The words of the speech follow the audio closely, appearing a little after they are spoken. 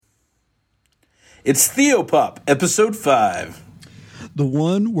It's Theopop, Episode 5. The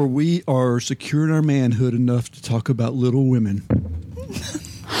one where we are secure in our manhood enough to talk about Little Women.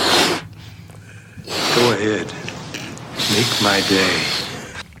 Go ahead. Make my day.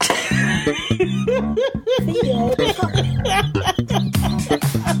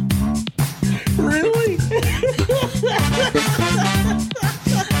 Really?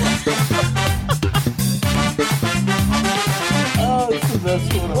 Oh, it's the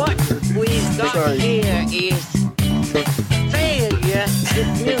best one. What we've got here is failure to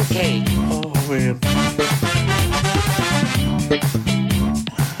communicate. Oh, man.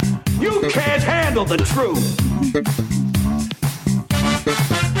 You can't handle the truth!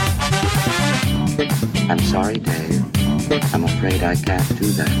 I'm sorry, Dave. I'm afraid I can't do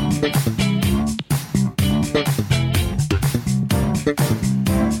that.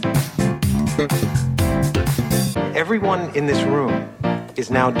 Everyone in this room is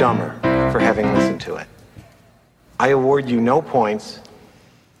now dumber for having listened to it. I award you no points,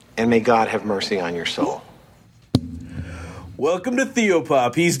 and may God have mercy on your soul. Welcome to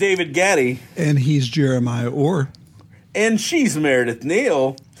Theopop. He's David Gaddy. And he's Jeremiah Orr. And she's Meredith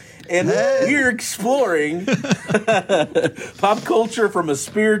Neal. And we're exploring pop culture from a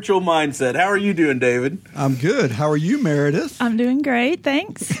spiritual mindset. How are you doing, David? I'm good. How are you, Meredith? I'm doing great,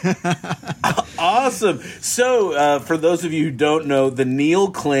 thanks. Awesome. So, for those of you who don't know, the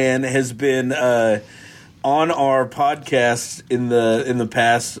Neal clan has been on our podcast in the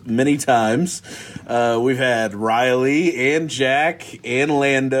past many times. We've had Riley and Jack and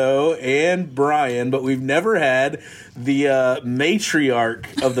Lando and Brian, but we've never had the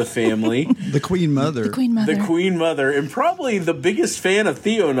matriarch of the family. The Queen Mother. The Queen Mother. The Queen Mother, and probably the biggest fan of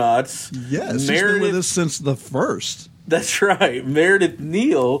Theonauts. Yes, she's been with us since the first. That's right. Meredith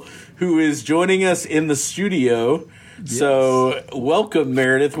Neal, who is joining us in the studio. Yes. So welcome,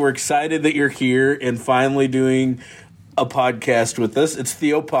 Meredith. We're excited that you're here and finally doing a podcast with us. It's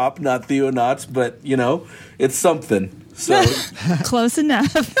Theopop, not Theonauts, but, you know, it's something. So close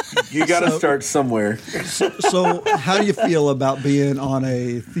enough. You got to start somewhere. So how do you feel about being on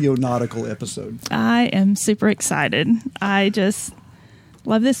a Theonautical episode? I am super excited. I just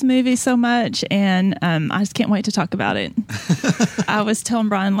love this movie so much, and I just can't wait to talk about it. I was telling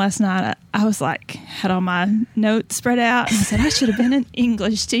Brian last night, I was like, had all my notes spread out, and I said, I should have been an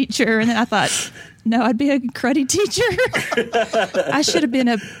English teacher. And then I thought, no, I'd be a cruddy teacher. I should have been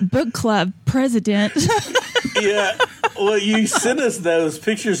a book club president. Yeah. Well, you sent us those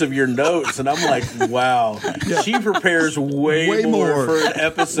pictures of your notes, and I'm like, wow. Yeah. She prepares way more for an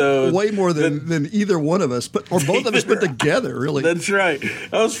episode. Way more than either one of us, or both of us put together, really. That's right.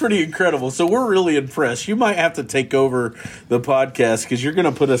 That was pretty incredible. So we're really impressed. You might have to take over the podcast because you're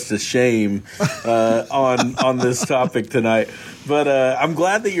going to put us to shame on this topic tonight. But I'm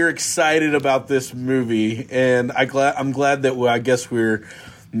glad that you're excited about this movie, and I'm glad that I guess we're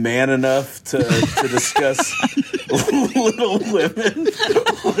man enough to discuss Little Women,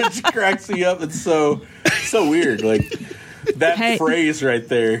 which cracks me up. It's so weird, like that phrase right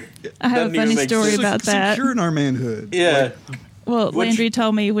there. I have a funny story about that. Secure in our manhood. Yeah. Well, Landry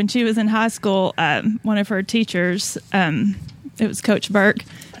told me when she was in high school, one of her teachers, it was Coach Burke,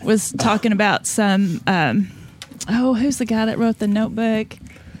 was talking about some. Who's the guy that wrote The Notebook?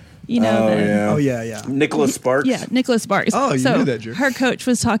 You know, yeah. Nicholas Sparks. Yeah, Nicholas Sparks. Oh, you knew that, Jerry. Her coach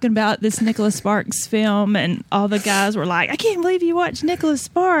was talking about this Nicholas Sparks film, and all the guys were like, I can't believe you watch Nicholas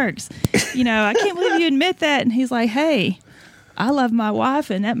Sparks. You know, I can't believe you admit that. And he's like, hey, I love my wife,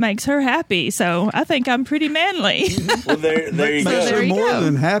 and that makes her happy. So I think I'm pretty manly. Well, there you go. Makes her more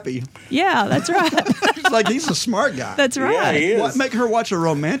than happy. Yeah, that's right. It's like he's a smart guy. That's right. Yeah, he is. Make her watch a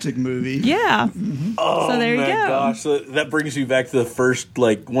romantic movie. Yeah. Mm-hmm. Oh, so there you my go. Gosh. So that brings me back to the first,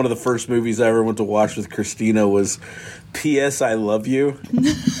 one of the first movies I ever went to watch with Christina was P.S. I Love You.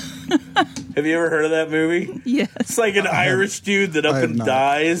 Have you ever heard of that movie? Yes. It's like an Irish dude that up and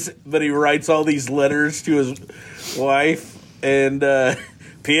dies, but he writes all these letters to his wife. And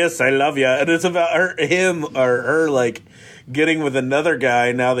P.S. I love you. And it's about her like getting with another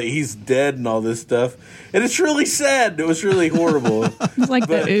guy now that he's dead and all this stuff. And it's really sad. It was really horrible. It's like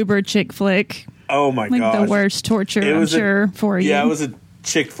the Uber chick flick. Oh my gosh. Like the worst torture, I'm sure, for you. Yeah, it was a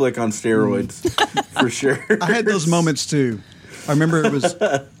chick flick on steroids for sure. I had those moments too. I remember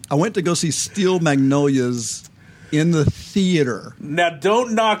I went to go see Steel Magnolias in the theater. Now,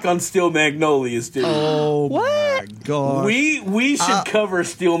 don't knock on Steel Magnolias, dude. Oh, what? My God. We should cover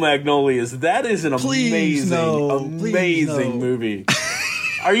Steel Magnolias. That is an amazing movie.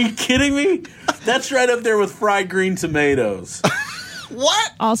 Are you kidding me? That's right up there with fried green tomatoes.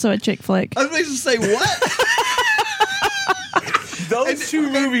 What? Also a chick flick. I was going to say, what? Those two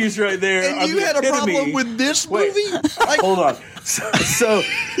movies right there. And are you the had a epitome. problem with this Wait. movie? Like, Hold on.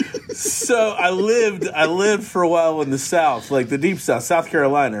 So I lived for a while in the South, like the deep South, South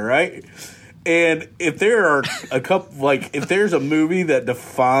Carolina, right? And if there are a couple, like if there's a movie that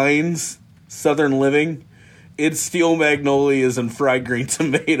defines Southern living, it's Steel Magnolias and Fried Green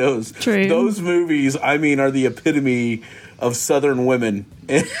Tomatoes. True. Those movies, I mean, are the epitome of Southern women.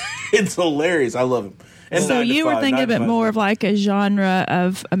 It's hilarious. I love them. And So 9 to you were 5, thinking 9 of to it 5. more of like a genre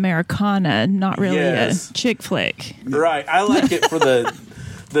of Americana, not really Yes. a chick flick. Right. I like it for the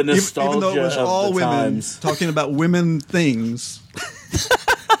nostalgia even though it was of all the women times. talking about women things.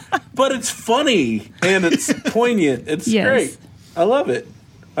 But it's funny and it's poignant. It's Yes. great. I love it.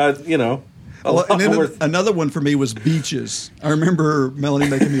 You know. a Well, and lot then worth- another one for me was Beaches. I remember Melanie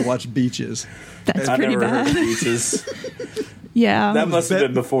making me watch Beaches. That's I pretty never heard of bad. Beaches. Yeah. That must have Bet-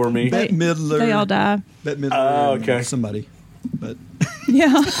 been before me. Bette Midler. They all die. Bette Midler. Oh, and okay. Somebody. But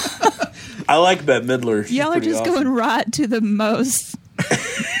Yeah. I like Bette Midler. She's Y'all are pretty just awesome. going right to the most,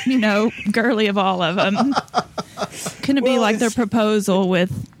 girly of all of them. Couldn't it be Well, like their it's- proposal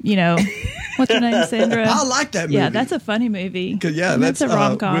with, what's her name, Sandra? I like that movie. Yeah, that's a funny movie. 'Cause, yeah, And that's a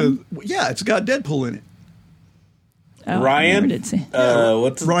rom-com. it's got Deadpool in it. Oh, I Ryan. never did see.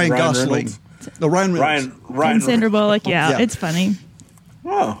 What's Ryan Gosling. Reynolds? No, Ryan Reynolds. Ryan. And Sandra Bullock, yeah, Yeah. it's funny.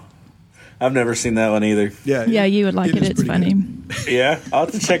 Oh, I've never seen that one either. Yeah, Yeah, you would like it. is It's pretty funny. good. Yeah, I'll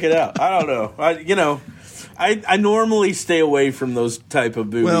have to check it out. I don't know. I normally stay away from those type of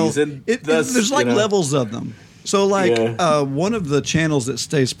movies, Well, and there's like levels of them. So, like, Yeah. one of the channels that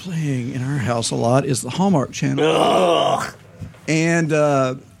stays playing in our house a lot is the Hallmark Channel. Ugh, And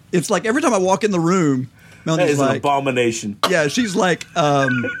it's like every time I walk in the room, that Melanie's is an like, abomination. yeah, she's like,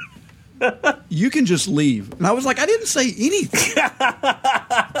 you can just leave. And I was like, I didn't say anything.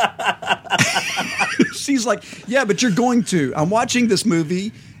 She's like, yeah, but you're going to. I'm watching this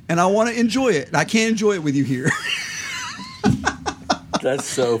movie and I want to enjoy it. And I can't enjoy it with you here. That's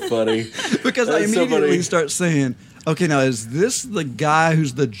so funny. Because I That's so immediately funny. start saying, okay, now is this the guy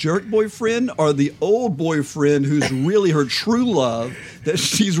who's the jerk boyfriend or the old boyfriend who's really her true love that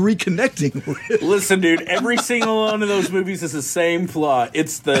she's reconnecting with? Listen, dude, every single one of those movies is the same plot.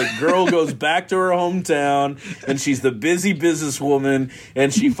 It's the girl goes back to her hometown, and she's the busy businesswoman,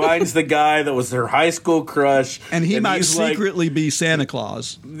 and she finds the guy that was her high school crush. And he might he's like, secretly be Santa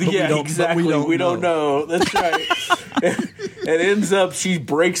Claus. But yeah, exactly. We don't know. That's right. It ends up she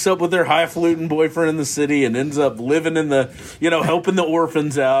breaks up with her highfalutin boyfriend in the city and ends up living in the, helping the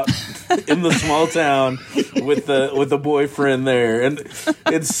orphans out in the small town with the boyfriend there. And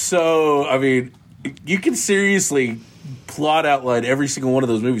it's so, I mean, you can seriously plot outline every single one of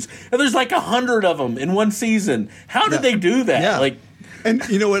those movies. And there's like 100 of them in one season. How did they do that? Yeah. Like, And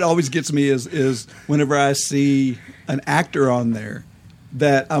you know what always gets me is whenever I see an actor on there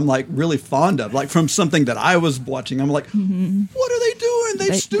that I'm like really fond of, like from something that I was watching, I'm like, what are they doing?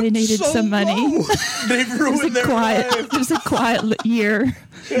 They stooped needed so some money. low. they've ruined their life. It was a quiet year.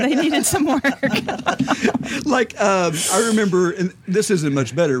 They needed some work. Like I remember, and this isn't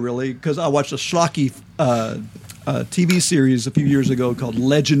much better really, because I watched a schlocky TV series a few years ago called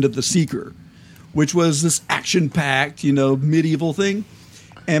Legend of the Seeker, which was this action-packed, medieval thing.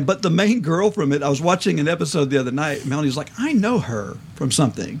 But the main girl from it, I was watching an episode the other night. Melanie's like, I know her from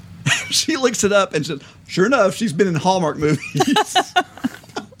something. She looks it up and says, sure enough, she's been in Hallmark movies.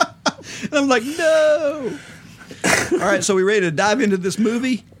 And I'm like, no. All right, so we ready to dive into this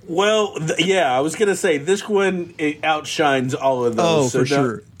movie? Well, yeah, I was gonna say this one it outshines all of those. Oh, for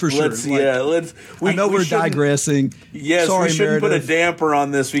sure, for sure. Let's, Like, let's. I know we're shouldn't- digressing. Yes, Sorry, we shouldn't Meredith. put a damper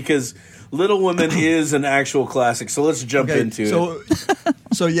on this because Little Women is an actual classic. So let's jump into it.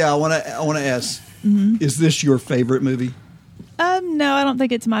 So yeah, I want to ask: is this your favorite movie? No, I don't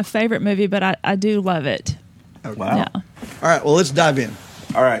think it's my favorite movie, but I do love it. Wow. Yeah. All right, well, let's dive in.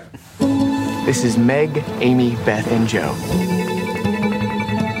 All right. This is Meg, Amy, Beth, and Joe.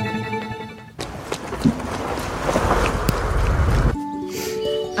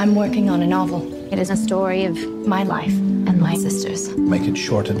 I'm working on a novel. It is a story of my life and my sister's. Make it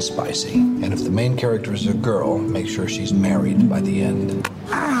short and spicy. And if the main character is a girl, make sure she's married by the end.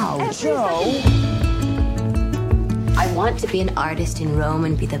 Ow, Joe! I want to be an artist in Rome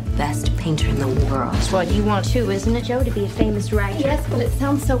and be the best painter in the world. That's what you want too, isn't it, Joe? To be a famous writer? Yes, but it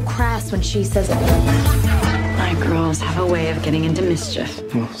sounds so crass when she says it. My girls have a way of getting into mischief.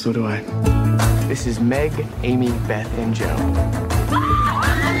 Well, so do I. This is Meg, Amy, Beth, and Joe.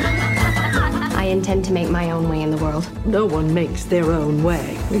 I intend to make my own way in the world. No one makes their own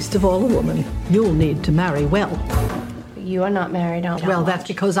way, least of all a woman. You'll need to marry well. You are not married, aren't you? Well, that's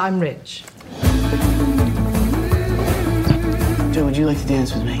because I'm rich. Joe, would you like to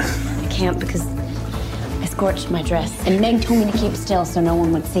dance with me? I can't because I scorched my dress. And Meg told me to keep still so no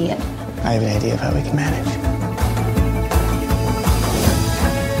one would see it. I have an idea of how we can manage.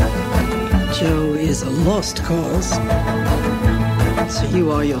 Joe is a lost cause. So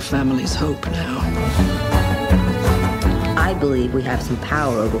you are your family's hope now. I believe we have some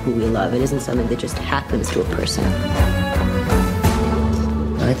power over who we love. It isn't something that just happens to a person.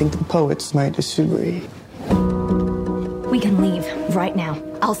 I think the poets might disagree. We can leave right now.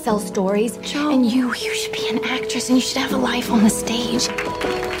 I'll sell stories. Joe. And you should be an actress and you should have a life on the stage.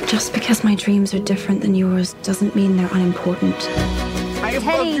 Just because my dreams are different than yours doesn't mean they're unimportant. I have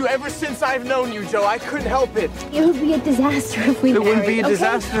loved you ever since I've known you, Joe. I couldn't help it. It would be a disaster if we It married. wouldn't be a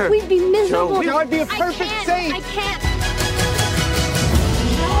disaster. We'd be miserable. Joe, I'd be a perfect saint. I can't.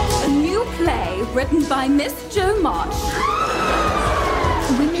 A new play written by Miss Jo March.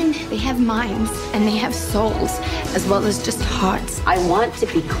 Women, they have minds and they have souls as well as just hearts. I want to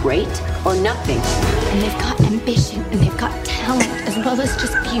be great or nothing. And they've got ambition and they've got talent as well as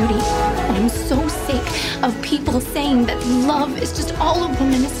just beauty. And I'm so sick of people saying that love is just all a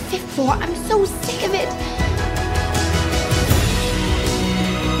woman is fit for. I'm so sick of it.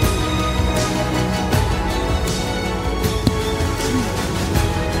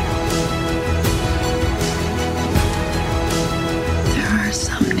 There are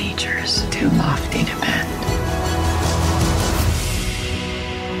some natures too lofty to bend.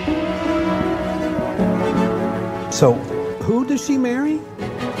 So, who does she marry?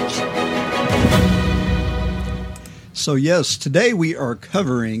 So, yes, today we are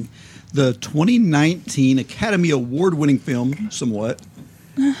covering the 2019 Academy Award-winning film, somewhat,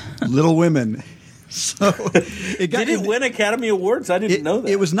 Little Women. So, Did it win Academy Awards? I didn't know that.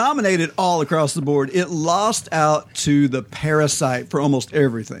 It was nominated all across the board. It lost out to The Parasite for almost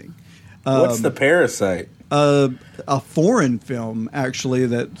everything. What's The Parasite? A foreign film, actually,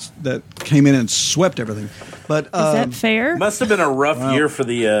 that came in and swept everything. But is that fair? Must have been a rough year for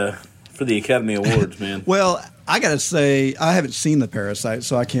the Academy Awards, man. Well, I got to say, I haven't seen The Parasite,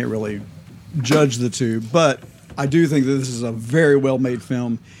 so I can't really judge the two. But I do think that this is a very well-made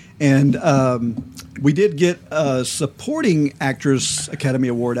film. And we did get a supporting actress Academy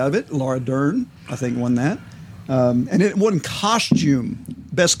Award out of it. Laura Dern, I think, won that. And it won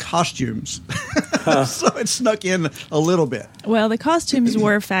best costumes. So it snuck in a little bit. Well, the costumes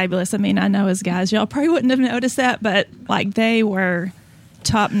were fabulous. I mean, I know as guys, y'all probably wouldn't have noticed that, but like they were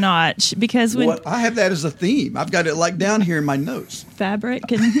top notch because when I have that as a theme. I've got it like down here in my notes.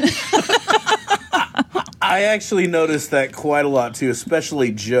 Fabric and I actually noticed that quite a lot too,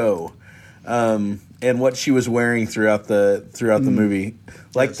 especially Jo, and what she was wearing throughout the movie.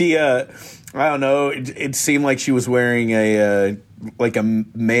 Like I don't know, it seemed like she was wearing a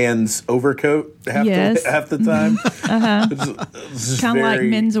man's overcoat half the time. Kind of like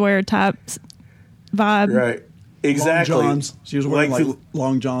menswear type vibe, right? Exactly. Long johns. She was wearing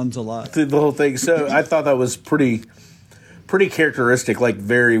long johns a lot. The whole thing. So I thought that was pretty characteristic, like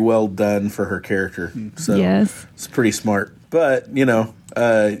very well done for her character. So yes, it's pretty smart. But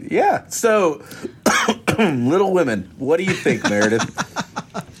yeah. So Little Women. What do you think, Meredith?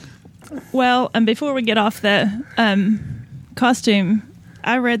 Well, before we get off the costume,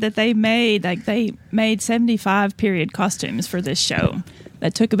 I read that they made 75 period costumes for this show.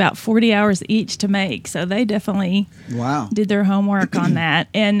 That took about 40 hours each to make, so they definitely did their homework on that.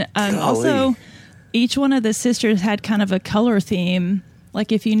 And also, each one of the sisters had kind of a color theme.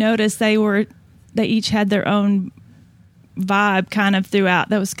 Like if you notice, they each had their own vibe kind of throughout.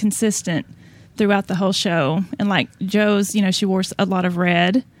 That was consistent throughout the whole show. And like Jo's, she wore a lot of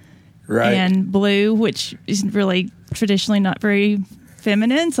red. Right. And blue, which is really traditionally not very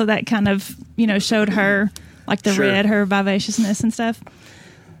feminine. So that kind of, showed her, like the red, her vivaciousness and stuff.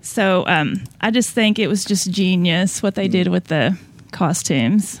 So I just think it was just genius what they did with the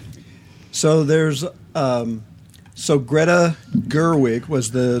costumes. So there's, so Greta Gerwig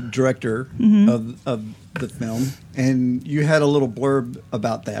was the director of the film, and you had a little blurb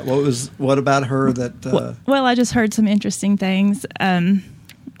about that. What about her that? Well, I just heard some interesting things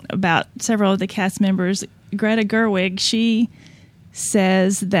about several of the cast members. Greta Gerwig, she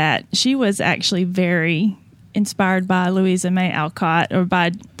says that she was actually very inspired by Louisa May Alcott, or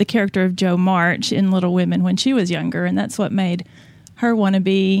by the character of Jo March in Little Women when she was younger, and that's what made her want to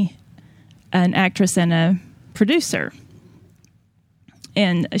be an actress and a producer.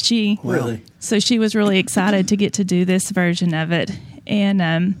 And she was really excited to get to do this version of it.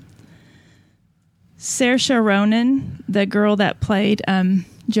 And Saoirse Ronan, the girl that played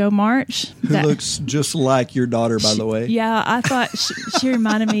Joe March. Who looks just like your daughter, by the way. Yeah, I thought she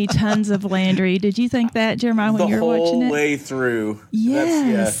reminded me tons of Landry. Did you think that, Jeremiah, when you were watching it? The whole way through.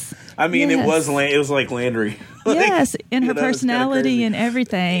 Yes. I mean, it was like Landry. Yes, in her personality and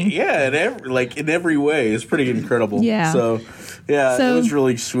everything. Yeah, in every way. It's pretty incredible. Yeah. So, it was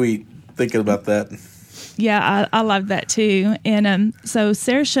really sweet thinking about that. Yeah, I love that too. And so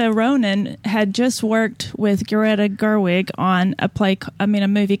Saoirse Ronan had just worked with Greta Gerwig on a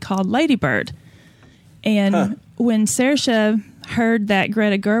movie called Lady Bird. And when Saoirse heard that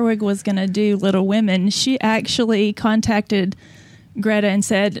Greta Gerwig was going to do Little Women, she actually contacted Greta and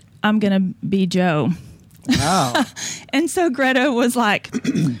said, "I'm going to be Joe." Wow. And so Greta was like,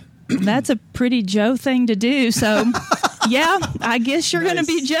 "That's a pretty Joe thing to do. So, yeah, I guess you're going to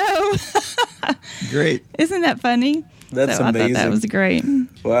be Joe." Great. Isn't that funny? That's so amazing. I thought that was great.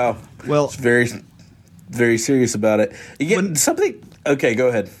 Wow. Well, it's very, very serious about it. You get something. Okay, go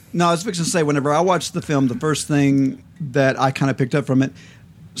ahead. No, I was fixing to say, whenever I watched the film, the first thing that I kind of picked up from it.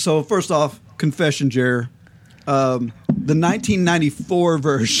 So first off, confession, Jer. The 1994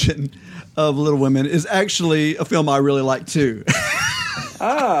 version of Little Women is actually a film I really like too.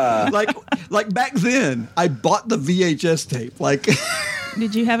 Like back then, I bought the VHS tape. Like,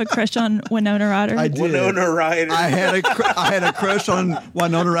 did you have a crush on Winona Ryder? I did. Winona Ryder. I had a crush on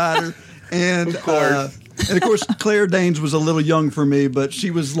Winona Ryder, and of course Claire Danes was a little young for me, but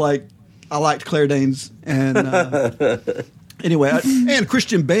she was like, I liked Claire Danes, and anyway, and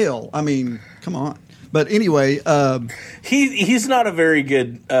Christian Bale. I mean, come on. But anyway, he's not a very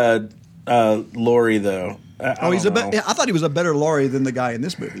good Laurie though. I thought he was a better Laurie than the guy in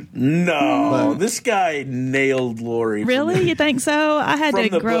this movie. No, this guy nailed Laurie. Really? You think so? I had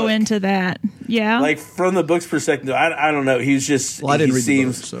to grow into that. Yeah. Like from the book's perspective, I don't know. He's just. Well, I didn't read the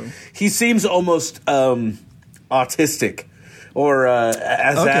book, so. He seems almost autistic or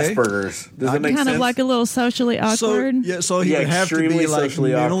Asperger's. Does that make sense? Kind of like a little socially awkward. So he would have to be like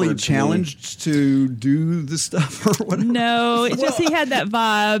mentally challenged to do this stuff or whatever. No, it's just he had that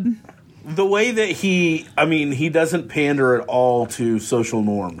vibe. The way that he doesn't pander at all to social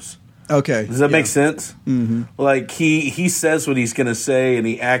norms. Okay. Does that make sense? Mm-hmm. Like, he says what he's going to say, and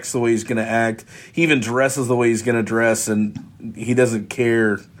he acts the way he's going to act. He even dresses the way he's going to dress, and he doesn't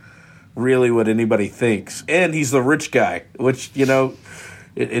care really what anybody thinks. And he's the rich guy, which,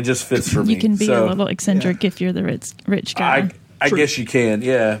 it just fits for me. You can be a little eccentric if you're the rich guy. I guess you can,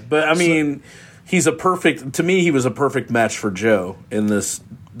 yeah. But, I mean, he was a perfect match for Joe in this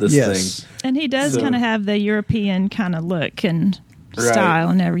thing. And he does kind of have the European kind of look and style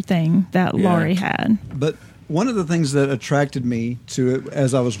and everything that Laurie had. But one of the things that attracted me to it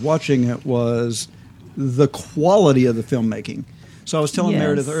as I was watching it was the quality of the filmmaking. So I was telling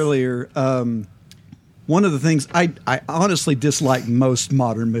Meredith earlier, one of the things I honestly dislike most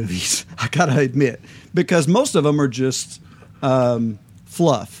modern movies, I gotta admit, because most of them are just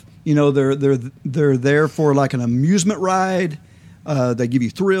fluff. They're there for like an amusement ride. They give you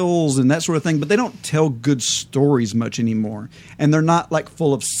thrills and that sort of thing, but they don't tell good stories much anymore. And they're not like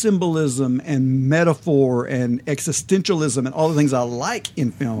full of symbolism and metaphor and existentialism and all the things I like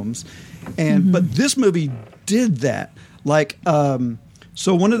in films. And but this movie did that. Like,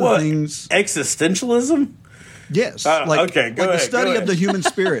 so one of the things, existentialism. Yes. Okay, go ahead. The study of the human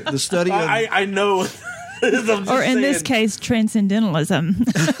spirit. The study of I know. Or in this case, transcendentalism.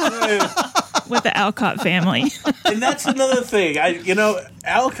 With the Alcott family. And that's another thing.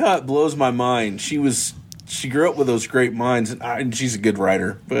 Alcott blows my mind. She grew up with those great minds, and she's a good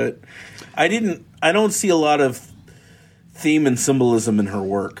writer. But I don't see a lot of theme and symbolism in her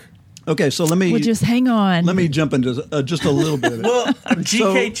work. Okay, so let me... Well, just hang on. Let me jump into just a little bit of it. Well,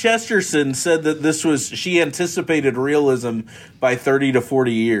 G.K. Chesterton said that she anticipated realism by 30 to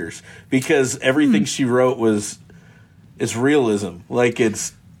 40 years because everything she wrote is realism. Like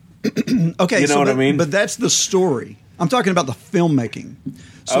it's... Okay, what I mean? But that's the story. I'm talking about the filmmaking.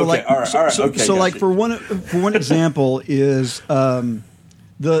 So okay, all right. So like for one example is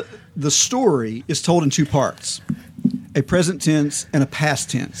the story is told in two parts, a present tense and a past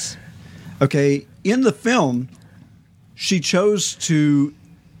tense. Okay, in the film, she chose to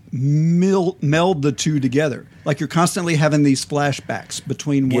meld the two together. Like you're constantly having these flashbacks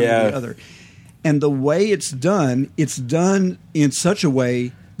between one and the other. And the way it's done in such a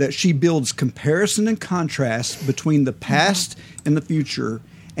way that she builds comparison and contrast between the past and the future,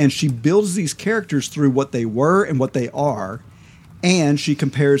 and she builds these characters through what they were and what they are, and she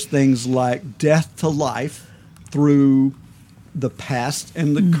compares things like death to life through the past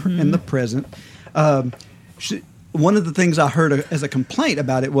and the present. One of the things I heard as a complaint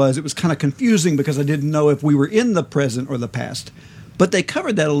about it was kind of confusing because I didn't know if we were in the present or the past. But they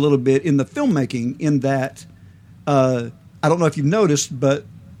covered that a little bit in the filmmaking in that, I don't know if you've noticed, but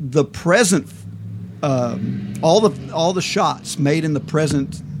the present, all the shots made in the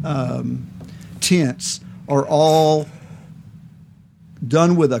present tense are all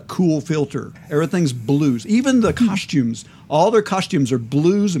done with a cool filter. Everything's blues. Even the costumes, all their costumes are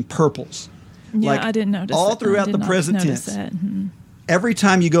blues and purples. Yeah, I didn't notice all that. throughout I the did not present notice tense. that. Mhm. Every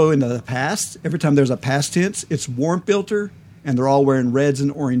time you go into the past, every time there's a past tense, it's warm filter, and they're all wearing reds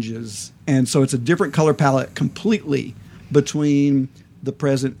and oranges. And so it's a different color palette completely between the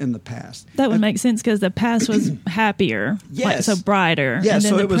present and the past. That would make sense because the past was happier, Yes. so brighter. Yeah, and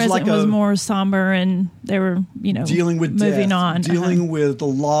then so the it was present like was a- more somber, and they were, dealing with moving death, on, dealing with the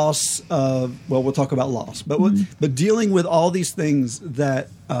loss of. Well, we'll talk about loss, but but dealing with all these things that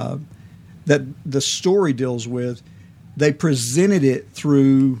that the story deals with. They presented it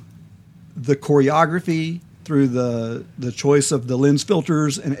through the choreography, through the choice of the lens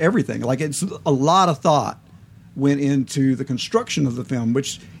filters and everything. Like it's a lot of thought went into the construction of the film,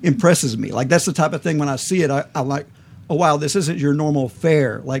 which impresses me. Like that's the type of thing when I see it, I'm like, oh wow, this isn't your normal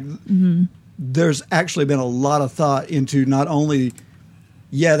fare. Like there's actually been a lot of thought into not only,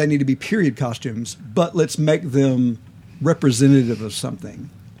 yeah, they need to be period costumes, but let's make them representative of something.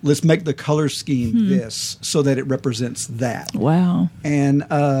 Let's make the color scheme this so that it represents that. Wow. And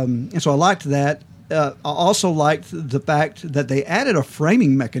so I liked that. I also liked the fact that they added a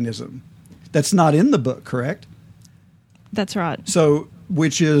framing mechanism that's not in the book, correct? That's right. So,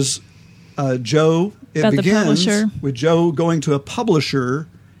 which is Joe. It About the begins publisher. with Joe going to a publisher,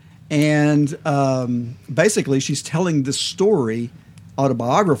 and basically she's telling the story,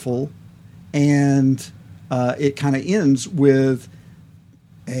 autobiographical, and it kind of ends with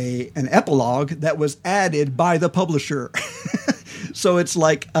an epilogue that was added by the publisher. So it's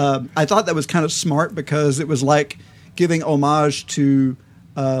like I thought that was kind of smart because it was like giving homage to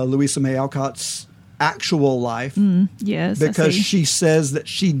Louisa May Alcott's actual life. Yes, I because see. she says that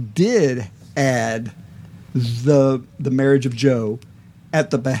she did add the marriage of Joe at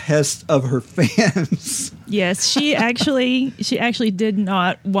the behest of her fans. Yes, she actually did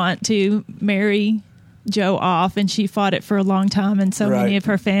not want to marry Joe off, and she fought it for a long time, and so many Right. of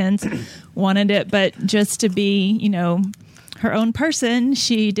her fans wanted it, but just to be, her own person,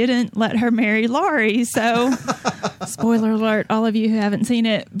 she didn't let her marry Laurie. So, spoiler alert, all of you who haven't seen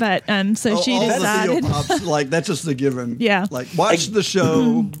it, but so she all decided. The Theo Pops, like that's just a given. Yeah. Like watch the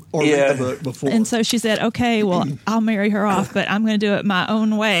show or read the book before. And so she said, okay, well, I'll marry her off, but I'm going to do it my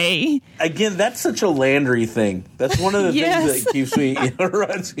own way. Again, that's such a Landry thing. That's one of the Yes. things that keeps me,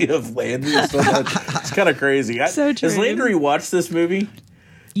 reminds me of Landry so much. It's kind of crazy. So true. Has Landry watched this movie?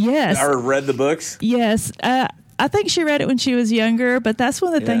 Yes. Or read the books? Yes. I think she read it when she was younger, but that's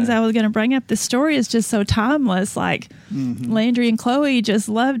one of the things I was going to bring up. The story is just so timeless. Like Landry and Chloe just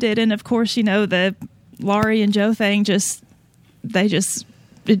loved it. And of course, the Laurie and Joe thing it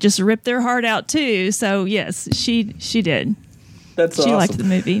just ripped their heart out too. So yes, she did. That's she awesome. liked the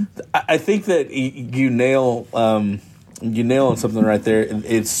movie. I think that you nail on something right there.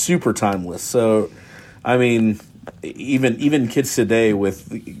 It's super timeless. So, I mean, even kids today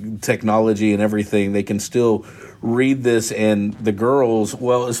with technology and everything, they can still read this, and the girls,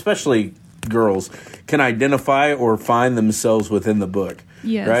 well, especially girls, can identify or find themselves within the book.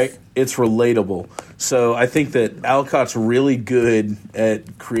 Yes. Right? It's relatable. So I think that Alcott's really good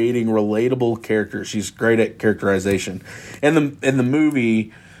at creating relatable characters. She's great at characterization. And the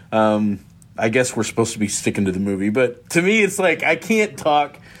movie, I guess we're supposed to be sticking to the movie, but to me it's like I can't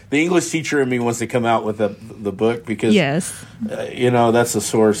talk. The English teacher in me wants to come out with the book because yes. That's the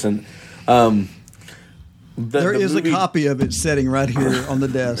source. And there is a copy of it sitting right here on the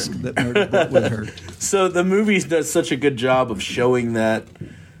desk that Meredith brought with her. So the movie does such a good job of showing that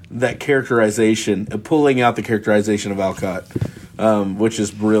characterization, pulling out the characterization of Alcott, which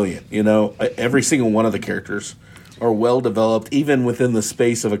is brilliant. Every single one of the characters are well developed, even within the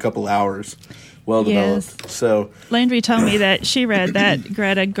space of a couple hours. Well developed. Yes. So Landry told me that she read that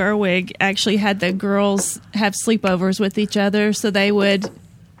Greta Gerwig actually had the girls have sleepovers with each other so they would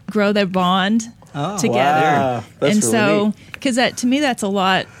grow their bond together. Wow. That's and really so, neat. because to me, that's a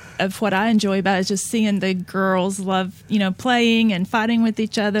lot of what I enjoy about it, is just seeing the girls love, playing and fighting with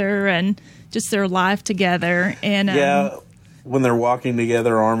each other and just their life together. And when they're walking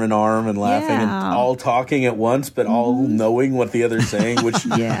together arm in arm and laughing and all talking at once, but all knowing what the other's saying, which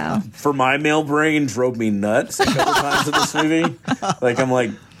for my male brain drove me nuts a couple times in this movie. Like, I'm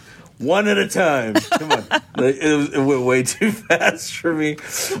like, one at a time. Come on. It went way too fast for me.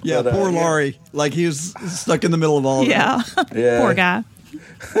 Yeah, But, poor Laurie. Like he was stuck in the middle of all of that. Poor guy.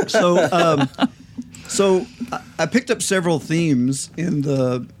 So I picked up several themes in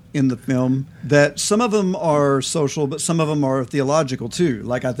the film that some of them are social, but some of them are theological too.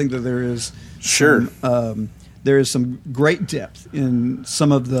 Like I think that there is there is some great depth in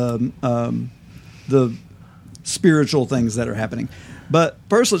some of the spiritual things that are happening. But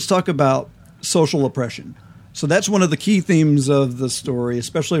first, let's talk about social oppression. So that's one of the key themes of the story,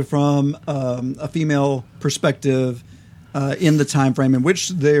 especially from a female perspective in the time frame in which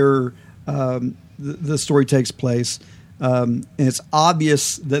the story takes place. And it's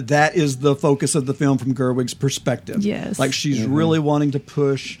obvious that is the focus of the film from Gerwig's perspective. Yes. Like she's really wanting to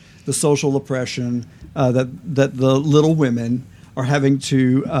push the social oppression that the Little Women are having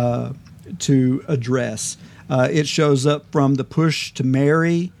to address. It shows up from the push to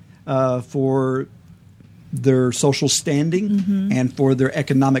marry for their social standing and for their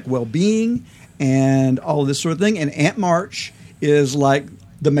economic well-being and all of this sort of thing. And Aunt March is like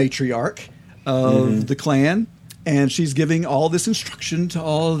the matriarch of the clan, and she's giving all this instruction to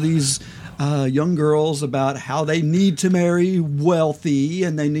all of these young girls about how they need to marry wealthy,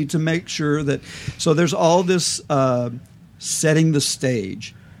 and they need to make sure that... So there's all this setting the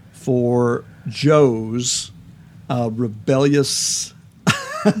stage for Jo's rebellious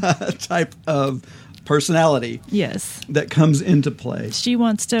type of personality. Yes. That comes into play. She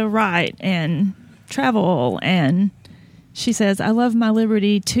wants to write and travel, and she says, I love my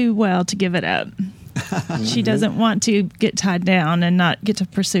liberty too well to give it up. She doesn't want to get tied down and not get to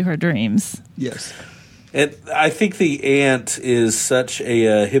pursue her dreams. Yes. And I think the aunt is such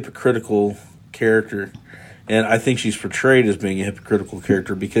a hypocritical character. And I think she's portrayed as being a hypocritical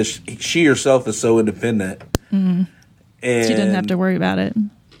character because she herself is so independent. Mm-hmm. And she didn't have to worry about it.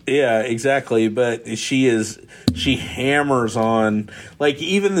 Yeah, exactly. But she hammers on, like,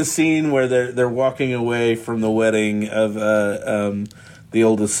 even the scene where they're walking away from the wedding of the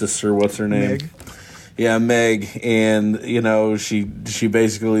oldest sister. What's her name? Meg. Yeah, Meg, and she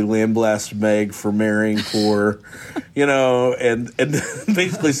basically lambasted Meg for marrying poor, and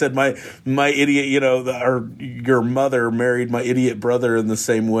basically said my idiot, your mother married my idiot brother in the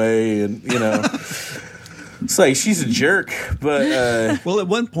same way, and it's like she's a jerk. But well, at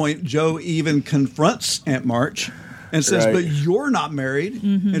one point, Jo even confronts Aunt March and says, Right. "But you're not married,"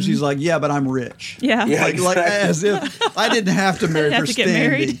 and she's like, "Yeah, but I'm rich." Yeah, like exactly. as if I didn't have to marry for to get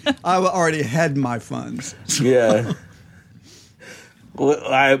standing. married. I already had my funds. Yeah.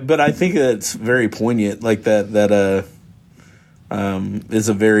 Well, but I think that's very poignant. Like that is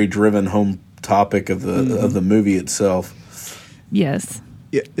a very driven home topic of the movie itself. Yes.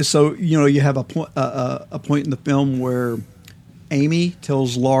 Yeah, so you have a point in the film where Amy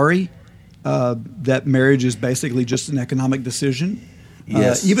tells Laurie that marriage is basically just an economic decision.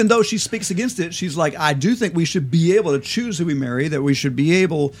 Yes. Even though she speaks against it, she's like, I do think we should be able to choose who we marry, that we should be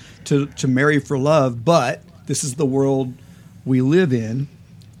able to marry for love, but this is the world we live in.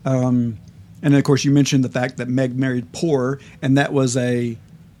 And of course, you mentioned the fact that Meg married poor, and that was a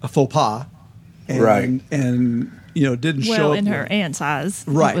faux pas. And, Right. And, didn't show up. Well, in her aunt's eyes,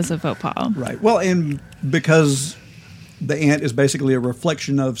 Right. it was a faux pas. Right. Well, and because the aunt is basically a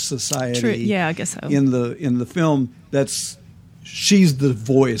reflection of society. True. Yeah, I guess so. In the film, she's the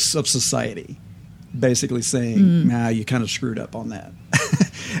voice of society, basically saying, "Nah, you kind of screwed up on that."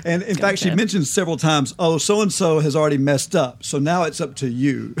 And in fact, she mentions several times, "Oh, so and so has already messed up, so now it's up to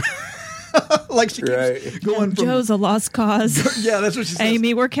you." Like she keeps going from Jo's a lost cause. Yeah, that's what she says.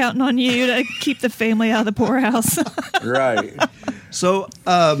 Amy, we're counting on you to keep the family out of the poorhouse. Right. So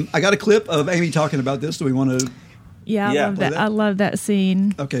I got a clip of Amy talking about this. Do we want to? Yeah, I love that. I love that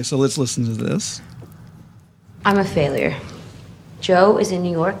scene. Okay, so let's listen to this. I'm a failure. Jo is in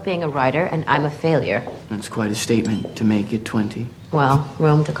New York being a writer, and I'm a failure. That's quite a statement to make at 20. Well,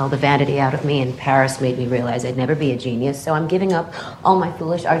 Rome took all the vanity out of me, and Paris made me realize I'd never be a genius, so I'm giving up all my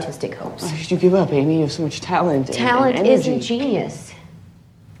foolish artistic hopes. Why should you give up, Amy? You have so much talent. Talent and energy. isn't genius,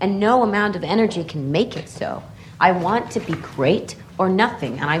 and no amount of energy can make it so. I want to be great or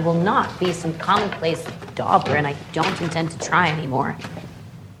nothing, and I will not be some commonplace dauber, and I don't intend to try anymore.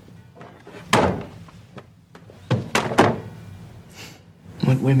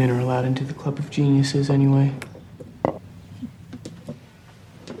 What women are allowed into the Club of Geniuses, anyway?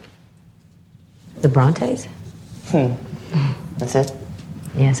 The Brontes? That's it?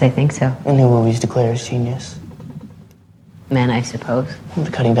 Yes, I think so. And who always declares genius? Men, I suppose.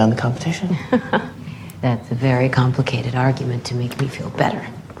 They're cutting down the competition. That's a very complicated argument to make me feel better.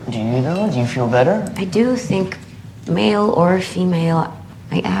 Do you, though? Do you feel better? I do think, male or female,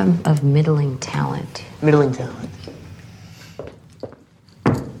 I am of middling talent. Middling talent.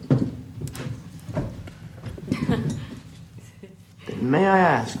 may I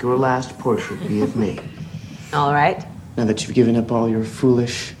ask your last portrait be of me? All right. Now that you've given up all your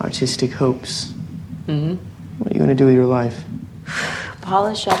foolish artistic hopes, Mm-hmm. what are you going to do with your life?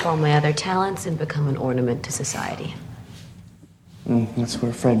 Polish up all my other talents and become an ornament to society. That's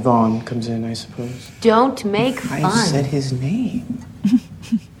where Fred Vaughn comes in, I suppose. Don't make fun. I said his name.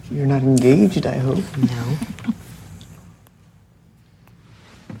 You're not engaged, I hope. No.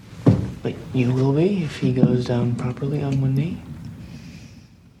 But you will be if he goes down properly on one knee?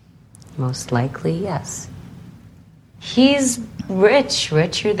 Most likely, yes. He's rich,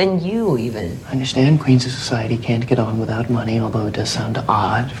 richer than you, even. I understand Queens of Society can't get on without money, although it does sound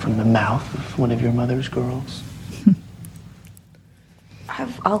odd from the mouth of one of your mother's girls.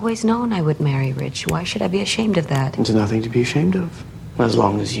 I've always known I would marry Rich. Why should I be ashamed of that? There's nothing to be ashamed of, as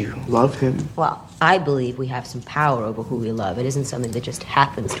long as you love him. Well, I believe we have some power over who we love. It isn't something that just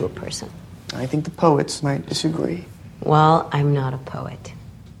happens to a person. I think the poets might disagree. Well, I'm not a poet.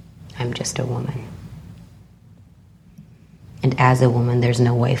 I'm just a woman. And as a woman, there's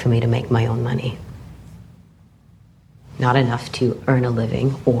no way for me to make my own money. Not enough to earn a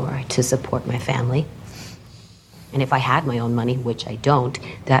living or to support my family. And if I had my own money, which I don't,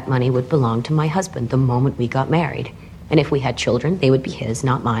 that money would belong to my husband the moment we got married. And if we had children, they would be his,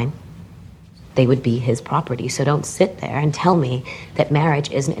 not mine. They would be his property. So don't sit there and tell me that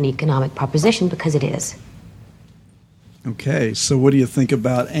marriage isn't an economic proposition, because it is. Okay, so what do you think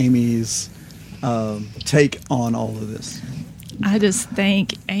about Amy's take on all of this? I just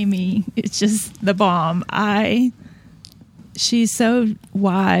think Amy is just the bomb. She's so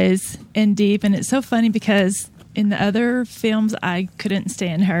wise and deep, and it's so funny because in the other films I couldn't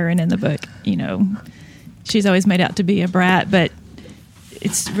stand her, and in the book, she's always made out to be a brat, but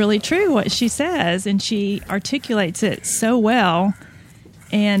it's really true what she says, and she articulates it so well.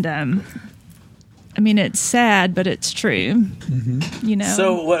 And it's sad, but it's true. Mm-hmm.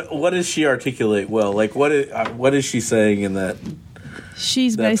 So what does she articulate well? Like what is she saying in that?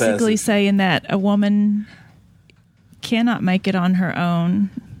 She's basically saying that a woman cannot make it on her own,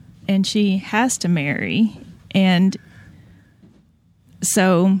 and she has to marry, and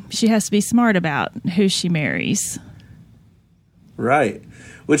so she has to be smart about who she marries. Right,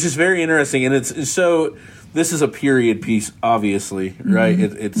 which is very interesting, and it's so. This is a period piece, obviously, right?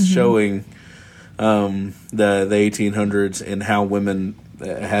 Mm-hmm. It's showing the 1800s and how women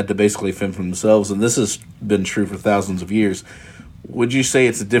had to basically fend for themselves, and this has been true for thousands of years. Would you say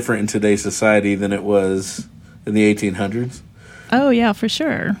it's different in today's society than it was in the 1800s? Oh, yeah, for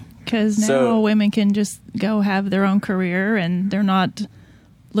sure. Because now women can just go have their own career, and they're not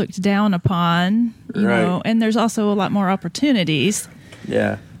looked down upon, you know, and there's also a lot more opportunities.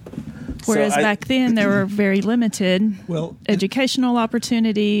 Yeah. Whereas back then there were very limited educational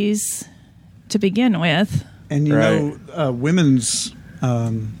opportunities to begin with. And you know, women's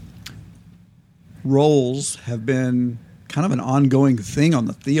roles have been kind of an ongoing thing on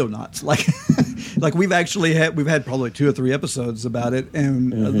the Theonauts. Like we've had probably 2 or 3 episodes about it,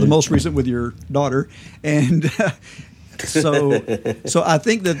 and the most recent with your daughter. And so I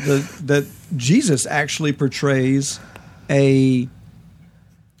think that Jesus actually portrays a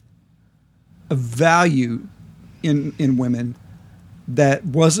value in women that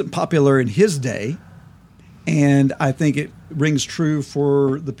wasn't popular in his day, and I think it rings true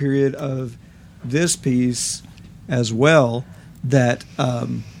for the period of this piece as well, that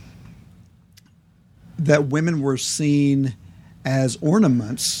that women were seen as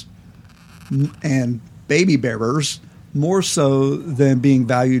ornaments and baby bearers more so than being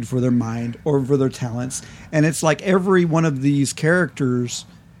valued for their mind or for their talents. And it's like every one of these characters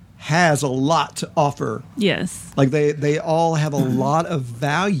has a lot to offer. Yes. Like they all have a lot of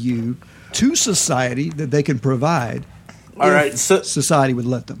value to society that they can provide. All right, so society would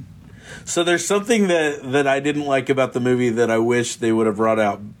let them. So there's something that I didn't like about the movie that I wish they would have brought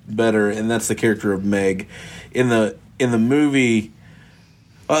out better, and that's the character of Meg. In the movie,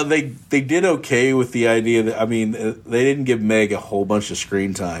 they did okay with the idea that, I mean, they didn't give Meg a whole bunch of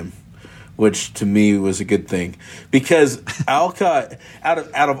screen time, which to me was a good thing, because Alcott, out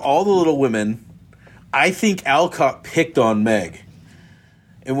of all the Little Women, I think Alcott picked on Meg.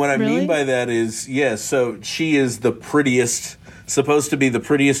 And what I mean by that is, yes, so she is the prettiest, supposed to be the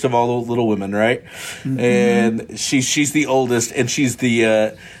prettiest of all the Little Women, right? Mm-hmm. And she's the oldest, and she's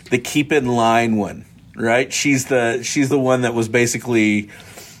the keep in line one, right? She's the one that was basically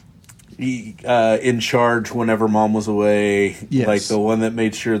in charge whenever Mom was away, like the one that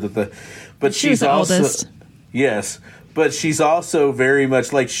made sure that but she's also oldest. Yes, but she's also very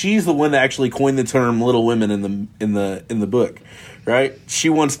much like, she's the one that actually coined the term Little Women in the book, right? She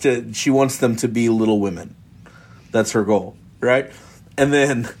wants them to be little women. That's her goal, right?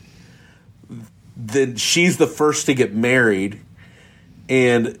 and then she's the first to get married,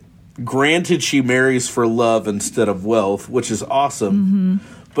 and granted she marries for love instead of wealth, which is awesome,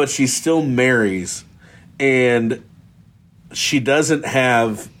 but she still marries, and she doesn't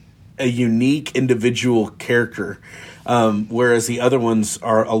have a unique individual character, whereas the other ones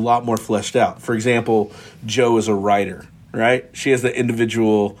are a lot more fleshed out. For example, Jo is a writer, right? She has the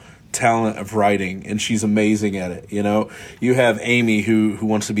individual talent of writing, and she's amazing at it. You know, you have Amy who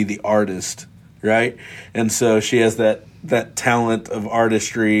wants to be the artist, right? And so she has that talent of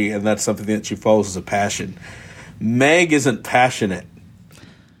artistry, and that's something that she follows as a passion. Meg isn't passionate.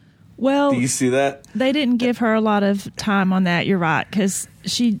 Well, do you see that? They didn't give her a lot of time on that. You're right, because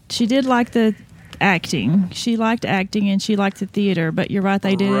she did like the acting. She liked acting and she liked the theater, but you're right,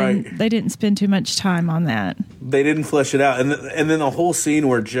 they didn't spend too much time on that. They didn't flesh it out. And then the whole scene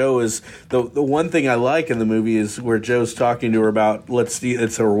where Jo is the one thing I like in the movie is where Joe's talking to her about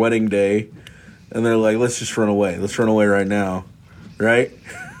it's her wedding day, and they're like, let's just run away. Let's run away right now. Right?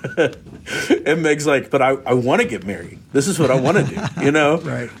 And Meg's like, but I want to get married. This is what I want to do, you know?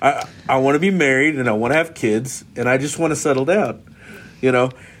 Right. I want to be married, and I want to have kids, and I just want to settle down, you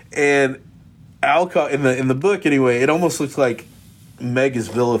know? And Alcott, in the book anyway, it almost looks like Meg is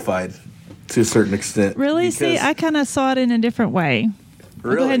vilified to a certain extent. Really? See, I kind of saw it in a different way.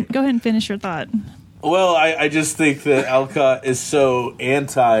 Really? Go ahead and finish your thought. Well, I just think that Alcott is so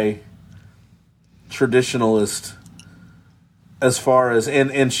anti-traditionalist as far as,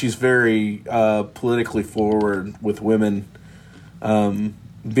 and she's very politically forward with women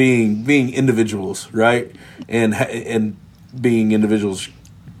being individuals, right? And being individuals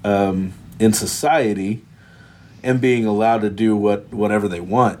in society and being allowed to do whatever they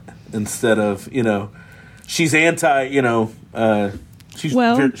want instead of, you know, she's anti, you know,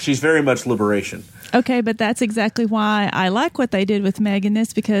 she's very much liberation. Okay, but that's exactly why I like what they did with Meg in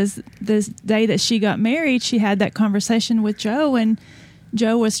this, because the day that she got married, she had that conversation with Jo, and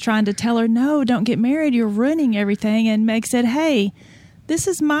Jo was trying to tell her, no, don't get married, you're ruining everything. And Meg said, hey, this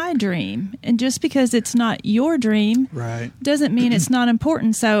is my dream. And just because it's not your dream doesn't mean it's not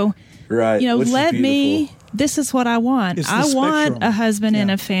important. So, you know, let me, this is what I want. I want a husband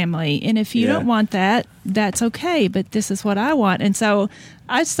and a family. And if you don't want that, that's okay. But this is what I want. And so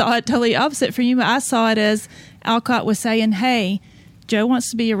I saw it totally opposite from you. But I saw it as Alcott was saying, hey, Jo wants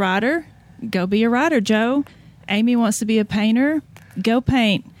to be a writer. Go be a writer, Jo. Amy wants to be a painter. Go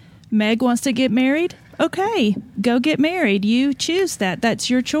paint. Meg wants to get married. Okay, go get married. You choose that. That's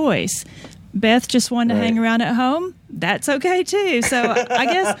your choice. Beth just wanted to hang around at home. That's okay, too. So I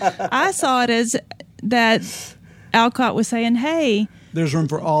guess I saw it as that Alcott was saying, hey, there's room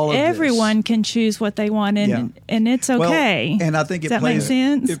for all of everyone this. Can choose what they want, and it's okay. Well, and I think Does that make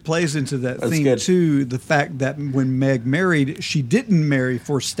sense? It plays into that theme, too, the fact that when Meg married, she didn't marry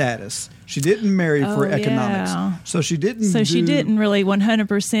for status. She didn't marry for economics. Yeah. So she didn't she didn't really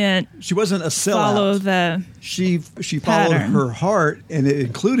 100%. She wasn't a sellout. Follow the She followed her heart, and it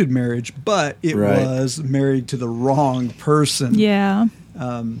included marriage, but it was married to the wrong person. Yeah.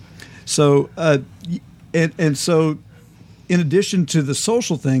 So in addition to the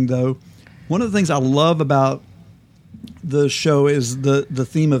social thing, though, one of the things I love about the show is the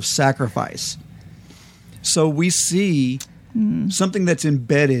theme of sacrifice. So we see something that's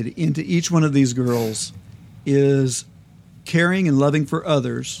embedded into each one of these girls is caring and loving for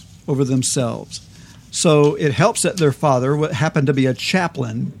others over themselves. So it helps that their father happened to be a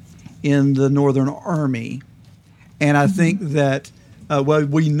chaplain in the Northern Army. And I think that,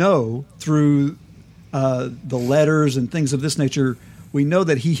 we know through the letters and things of this nature, we know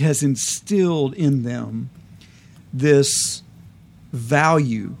that he has instilled in them this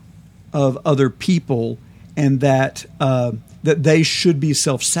value of other people, and that they should be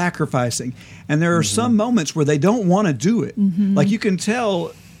self-sacrificing. And there are some moments where they don't want to do it. Like you can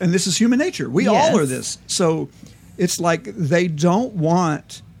tell, and this is human nature. We all are this. So it's like they don't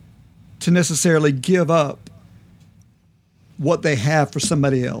want to necessarily give up what they have for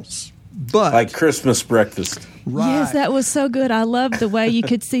somebody else. But like Christmas breakfast. Right. Yes, that was so good. I loved the way you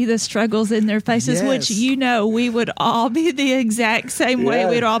could see the struggles in their faces, which, you know, we would all be the exact same way.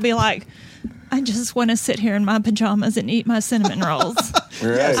 We'd all be like, I just want to sit here in my pajamas and eat my cinnamon rolls.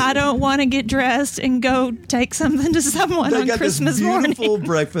 I don't want to get dressed and go take something to someone on Christmas morning. They got this beautiful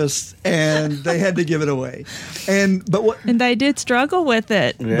breakfast, and they had to give it away. And they did struggle with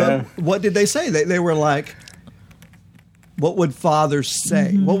it. Yeah. But what did they say? They were like, what would Father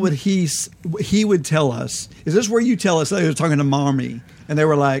say? What would he would tell us? Is this where you tell us? They were talking to Mommy, and they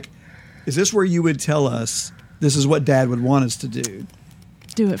were like, is this where you would tell us this is what Dad would want us to do?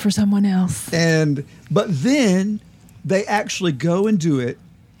 Do it for someone else. But then they actually go and do it.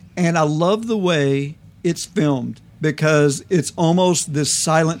 And I love the way it's filmed because it's almost this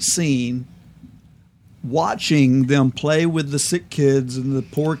silent scene watching them play with the sick kids and the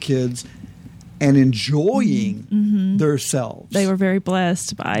poor kids and enjoying themselves. They were very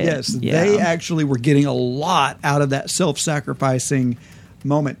blessed by it. Yes, they actually were getting a lot out of that self-sacrificing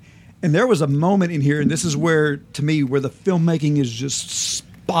moment. And there was a moment in here, and this is where, to me, where the filmmaking is just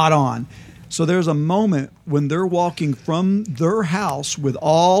spot on. So there's a moment when they're walking from their house with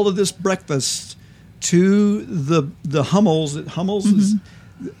all of this breakfast to the Hummels. Hummels is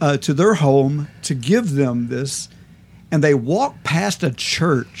to their home to give them this, and they walk past a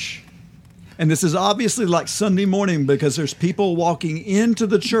church. And this is obviously like Sunday morning because there's people walking into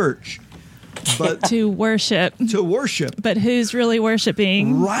the church. But to worship. But who's really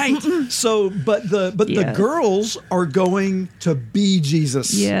worshiping? Right. So the girls are going to be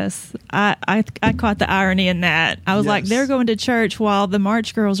Jesus. Yes. I caught the irony in that. I was like, they're going to church while the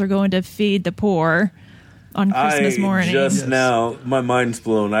March Girls are going to feed the poor on Christmas morning. Now, my mind's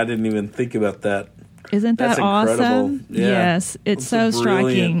blown. I didn't even think about that. Isn't that awesome? Yeah. Yes. It's so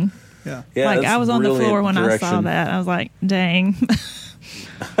striking. Yeah. Like I was on the floor when I saw that. I was like, dang.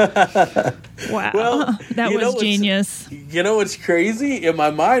 Wow. Well, that was genius. You know what's crazy? In my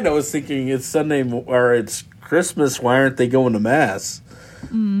mind, I was thinking it's Sunday or it's Christmas. Why aren't they going to Mass?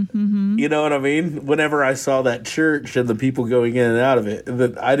 Mm-hmm. You know what I mean? Whenever I saw that church and the people going in and out of it,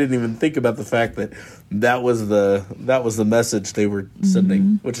 that I didn't even think about the fact that was the message they were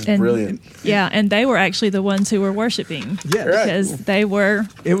sending, which is brilliant. Yeah, and they were actually the ones who were worshiping. Yes. Because they were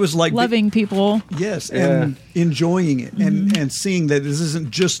loving people. Yes, and enjoying it and seeing that this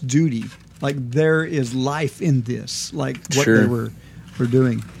isn't just duty. Like there is life in this, like what they were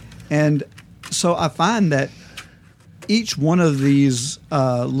doing. And so I find that each one of these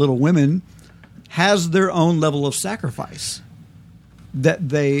little women has their own level of sacrifice that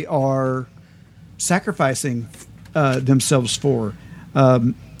they are sacrificing themselves for.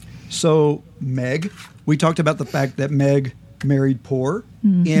 So Meg, we talked about the fact that Meg married poor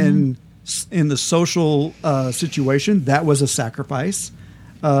in the social situation. That was a sacrifice.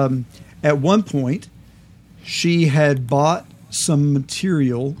 At one point, she had bought some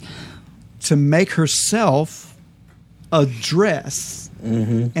material to make herself a dress,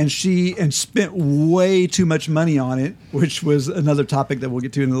 and spent way too much money on it, which was another topic that we'll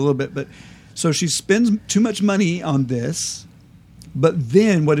get to in a little bit. But so she spends too much money on this, but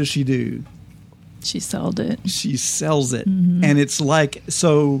then what does she do? She sold it. She sells it, and it's like,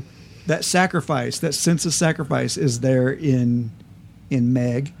 so that sacrifice, that sense of sacrifice, is there in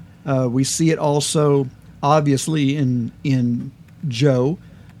Meg. We see it also, obviously, in Joe.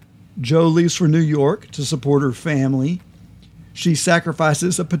 Joe leaves for New York to support her family. She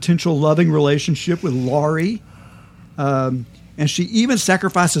sacrifices a potential loving relationship with Laurie. And she even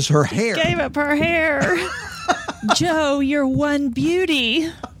sacrifices her hair. Gave up her hair. Joe, you're one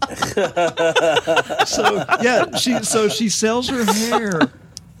beauty. She sells her hair.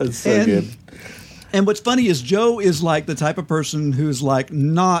 That's so good. And what's funny is Joe is like the type of person who's like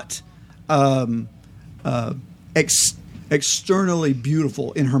not externally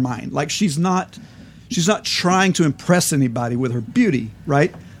beautiful in her mind. Like she's not trying to impress anybody with her beauty,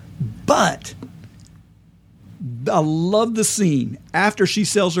 right? But I love the scene after she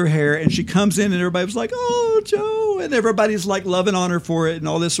sells her hair and she comes in and everybody's like, "Oh, Joe," and everybody's like loving on her for it and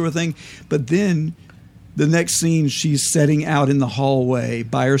all this sort of thing. But then the next scene, she's sitting out in the hallway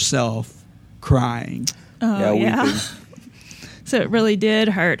by herself, crying. Oh, yeah. So it really did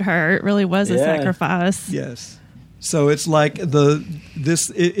hurt her. It really was a sacrifice. Yes. So it's like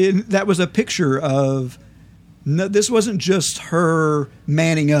that was a picture of, no, this wasn't just her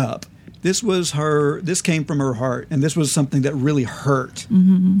manning up. This came from her heart, and this was something that really hurt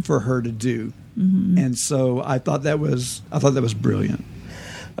for her to do. And so I thought that was brilliant.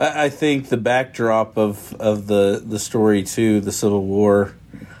 I think the backdrop of the story too, the Civil War,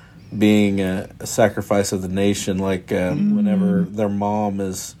 being a sacrifice of the nation, like whenever their mom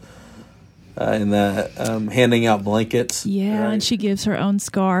is in that handing out blankets. Yeah, right? And she gives her own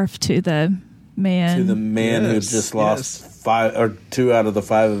scarf to the man. To the man who just lost 2 out of the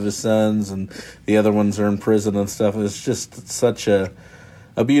 5 of his sons, and the other ones are in prison and stuff. It's just such a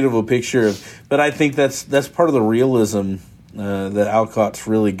beautiful picture. But I think that's part of the realism that Alcott's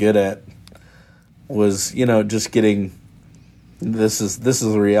really good at. Was just getting. This is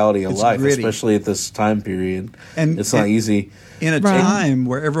the reality of life, gritty. Especially at this time period. And it's not easy. In a time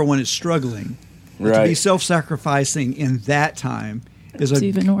where everyone is struggling, to be self-sacrificing in that time is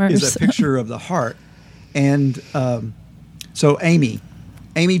a picture of the heart. And so Amy,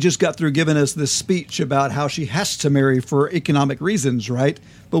 Amy just got through giving us this speech about how she has to marry for economic reasons, right?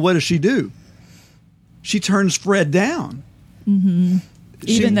 But what does she do? She turns Fred down. Mm-hmm.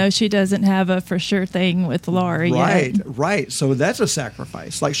 Even though she doesn't have a for sure thing with Laura yet. Right. So that's a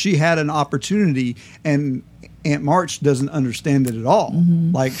sacrifice. Like, she had an opportunity, and Aunt March doesn't understand it at all.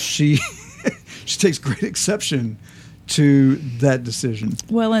 Mm-hmm. Like, she takes great exception to that decision.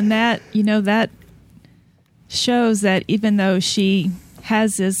 Well, and that, that shows that even though she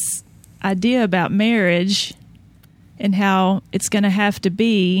has this idea about marriage and how it's going to have to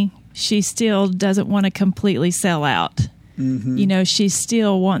be, she still doesn't want to completely sell out. Mm-hmm. She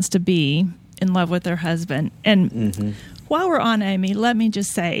still wants to be in love with her husband. And while we're on Amy, let me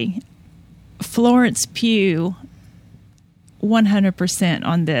just say, Florence Pugh, 100%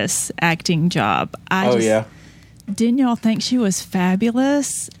 on this acting job. Didn't y'all think she was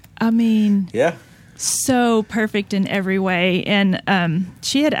fabulous? I mean, so perfect in every way. And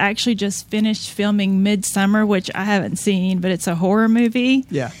she had actually just finished filming Midsummer, which I haven't seen, but it's a horror movie.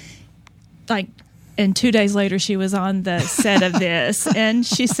 Yeah. And 2 days later, she was on the set of this, and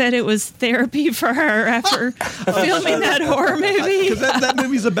she said it was therapy for her after filming that horror movie. Because that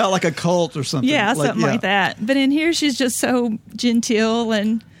movie's about like a cult or something. Yeah, something like that. But in here, she's just so genteel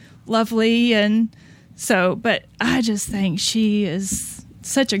and lovely, and so. But I just think she is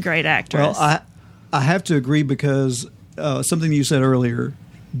such a great actress. Well, I have to agree, because something you said earlier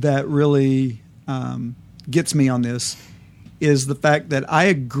that really gets me on this is the fact that I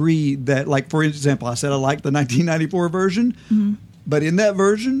agree that, like, for example, I said I like the 1994 version, but in that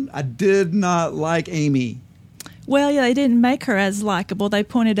version, I did not like Amy. Well, yeah, they didn't make her as likable. They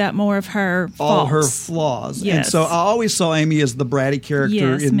pointed out more of her faults. All her flaws. Yes. And so I always saw Amy as the bratty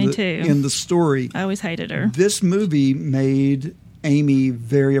character in the story. I always hated her. This movie made Amy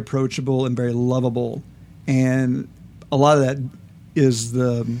very approachable and very lovable. And a lot of that is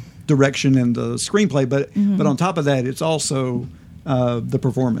the direction and the screenplay, but on top of that, it's also the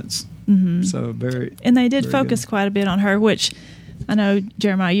performance. So and they did focus quite a bit on her, which I know,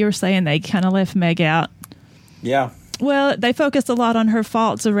 Jeremiah, you were saying they kind of left Meg out. Yeah. Well, they focused a lot on her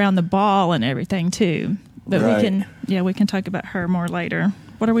faults around the ball and everything too. But we can talk about her more later.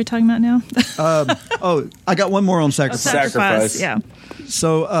 What are we talking about now? I got one more on sacrifice. Sacrifice. Yeah.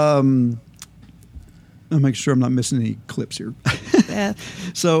 So I'll make sure I'm not missing any clips here.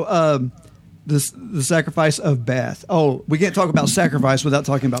 So the sacrifice of Beth. Oh, we can't talk about sacrifice without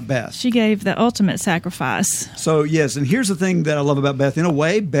talking about Beth. She gave the ultimate sacrifice. So, yes, and here's the thing that I love about Beth. In a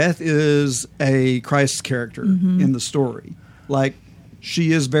way, Beth is a Christ character in the story. Like,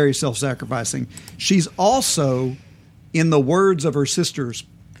 she is very self-sacrificing. She's also, in the words of her sisters,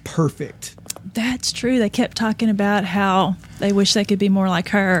 perfect. That's true. They kept talking about how they wish they could be more like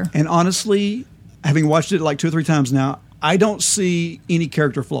her. And honestly, having watched it like 2 or 3 times now, I don't see any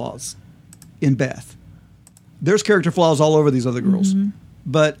character flaws in Beth. There's character flaws all over these other girls.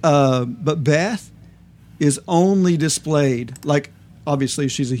 But Beth is only displayed, like, obviously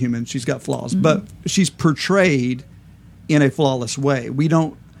she's a human, she's got flaws, but she's portrayed in a flawless way. We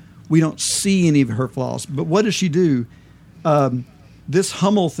don't see any of her flaws. But what does she do? This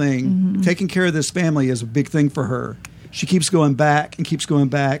Hummel thing, taking care of this family, is a big thing for her. She keeps going back and keeps going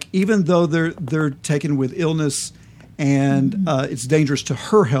back, even though they're taken with illness and it's dangerous to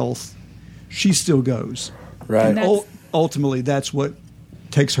her health. She still goes. Right. Ultimately, that's what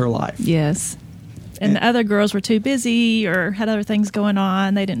takes her life. Yes. And the other girls were too busy or had other things going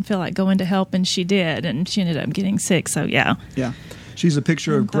on. They didn't feel like going to help, and she did, and she ended up getting sick. So yeah. Yeah. She's a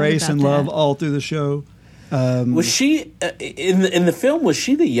picture of grace and love all through the show. Was she in the film? Was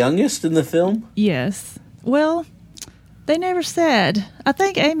she the youngest in the film? Yes. Well, they never said. I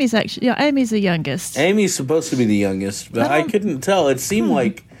think Amy's the youngest. Amy's supposed to be the youngest, but I couldn't tell. It seemed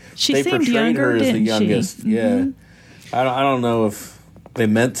like they portrayed her as the youngest. Yeah. I don't know if they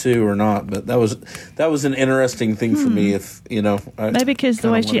meant to or not, but that was an interesting thing for me. If maybe because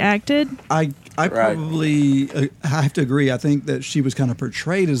the way she acted. I probably have to agree. I think that she was kind of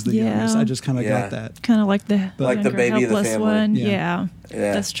portrayed as the youngest. I just kind of got that. Kind of like the baby of the family. One. Yeah,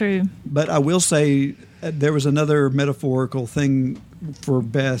 that's true. But I will say there was another metaphorical thing for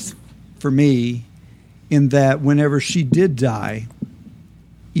Beth, for me, in that whenever she did die,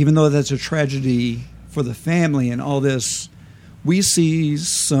 even though that's a tragedy for the family and all this, we see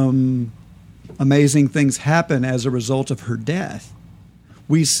some amazing things happen as a result of her death.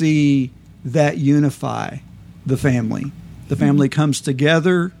 We see that unify the family. The family comes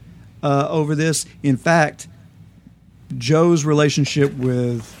together over this. In fact, Joe's relationship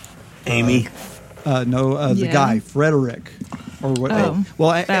with Amy, the guy, Frederick, or what? Oh,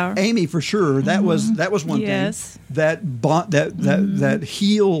 Bauer. Amy for sure. That was one Yes. thing that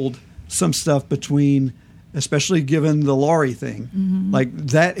healed some stuff between, especially given the Laurie thing. Like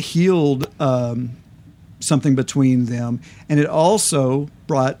that healed something between them, and it also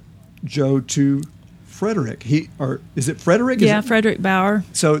brought Joe to Frederick. Is it Frederick? Yeah, Frederick Bauer.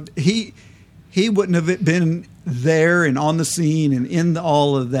 So he wouldn't have been there and on the scene and in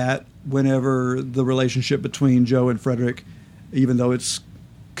all of that whenever the relationship between Joe and Frederick, even though it's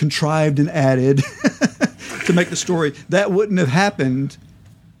contrived and added to make the story, that wouldn't have happened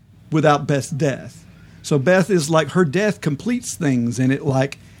without Beth's death. So Beth is like, her death completes things, and it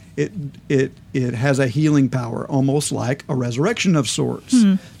has a healing power, almost like a resurrection of sorts.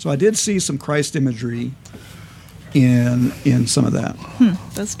 So I did see some Christ imagery in some of that.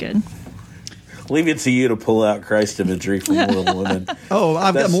 That's good. Leave it to you to pull out Christ imagery from Little Women. Oh,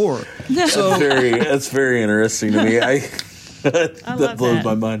 I've got more. So That's very interesting to me. That blows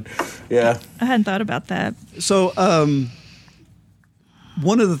my mind. Yeah, I hadn't thought about that. So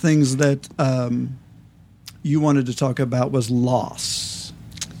one of the things that you wanted to talk about was loss,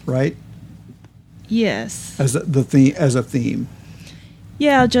 right? Yes. As a theme.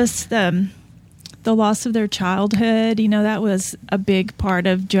 Yeah, just the loss of their childhood. You know, that was a big part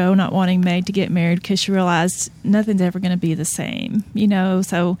of Joe not wanting Meg to get married because she realized nothing's ever going to be the same. You know,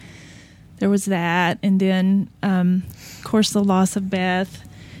 so there was that, and then of course the loss of Beth.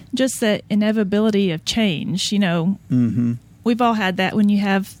 Just the inevitability of change. You know, we've all had that when you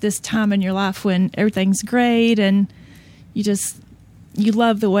have this time in your life when everything's great and you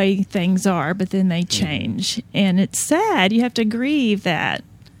love the way things are, but then they change. And it's sad. You have to grieve that.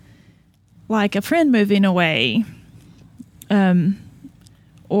 Like a friend moving away,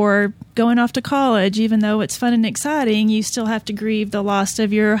 or going off to college, even though it's fun and exciting, you still have to grieve the loss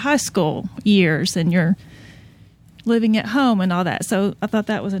of your high school years and your living at home and all that. So I thought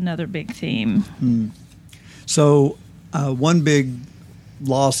that was another big theme. So one big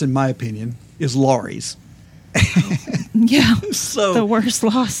loss, in my opinion, is Laurie's. Yeah, so the worst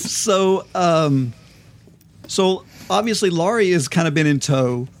loss. So obviously Laurie has kind of been in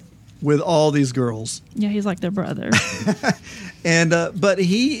tow with all these girls. Yeah, he's like their brother. And but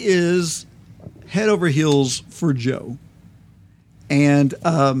he is head over heels for Joe. And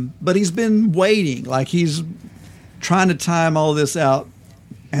but he's been waiting, like he's trying to time all this out.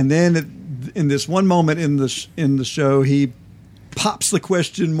 And then in this one moment in the show, he pops the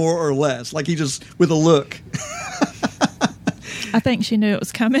question more or less, like he just with a look. I think she knew it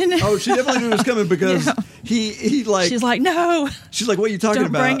was coming. Oh, she definitely knew it was coming because he like... She's like, no. She's like, what are you talking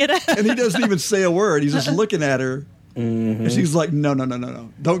about? Don't bring it up. And he doesn't even say a word. He's just looking at her. And she's like, no.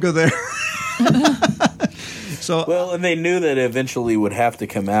 Don't go there. Well, and they knew that eventually would have to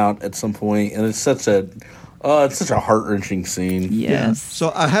come out at some point, and it's such a heart-wrenching scene. Yes. Yeah.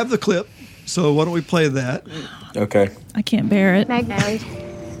 So I have the clip. So why don't we play that? Okay. I can't bear it. Meg married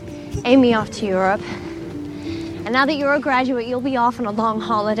Amy off to Europe. And now that you're a graduate, you'll be off on a long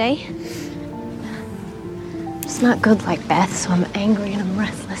holiday. It's not good like Beth, so I'm angry and I'm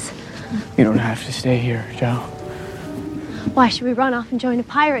restless. You don't have to stay here, Joe. Why should we run off and join a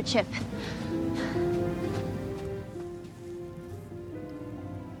pirate ship?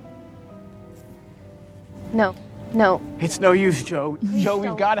 No. It's no use, Joe. Joe,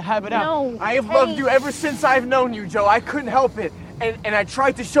 we've got to have it out. No, I have Teddy. loved you ever since I've known you, Joe. I couldn't help it. And I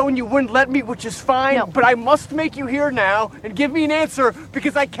tried to show and you wouldn't let me, which is fine. No. But I must make you here now and give me an answer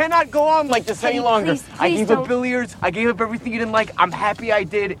because I cannot go on like this any Teddy, longer. please I gave don't. up billiards. I gave up everything you didn't like. I'm happy I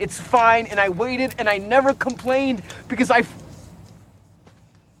did. It's fine. And I waited and I never complained because I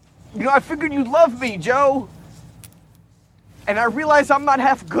figured you loved me, Joe. And I realize I'm not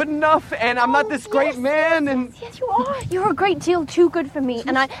half good enough, and I'm not this great man, and... Yes, you are. You're a great deal too good for me,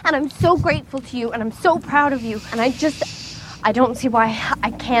 and I'm so grateful to you, and I'm so proud of you, and I don't see why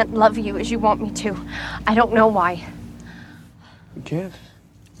I can't love you as you want me to. I don't know why. You can't?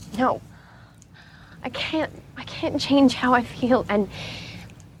 No. I can't change how I feel, and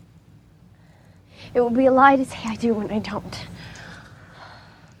it would be a lie to say I do when I don't.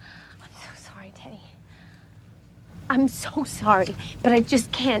 I'm so sorry, but I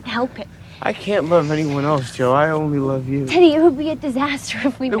just can't help it. I can't love anyone else, Joe. I only love you. Teddy, it would be a disaster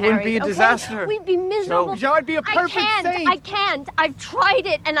if we married. It wouldn't be a okay? disaster. We'd be miserable. Joe, I'd be a perfect saint. I can't. I've tried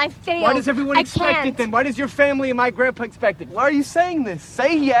it and I failed. Why does everyone expect it then? Why does your family and my grandpa expect it? Why are you saying this?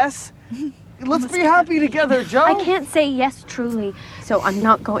 Say yes. Let's be happy together, Joe. I can't say yes truly, so I'm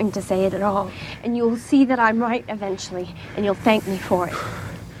not going to say it at all. And you'll see that I'm right eventually, and you'll thank me for it.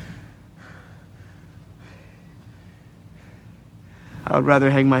 I would rather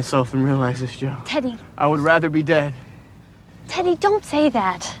hang myself than realize this, Joe. Teddy. I would rather be dead Teddy, don't say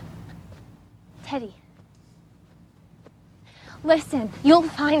that. Teddy. Listen, you'll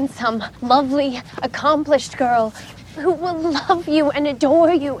find some lovely, accomplished girl who will love you and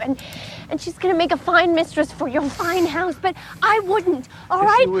adore you, and she's gonna make a fine mistress for your fine house, but I wouldn't, all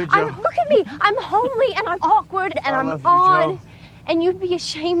right? Look at me, I'm homely and I'm awkward and I'm odd, and you'd be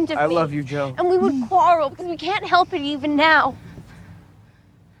ashamed of me. I love you, Joe. And we would quarrel because we can't help it even now.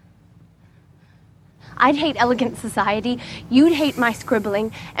 I'd hate elegant society, you'd hate my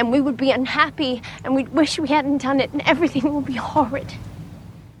scribbling, and we would be unhappy, and we'd wish we hadn't done it, and everything would be horrid.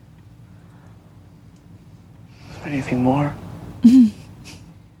 Anything more?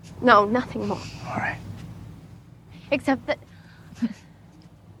 No, nothing more. All right. Except that...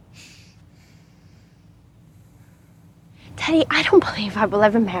 Teddy, I don't believe I will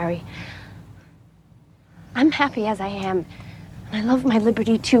ever marry. I'm happy as I am. I love my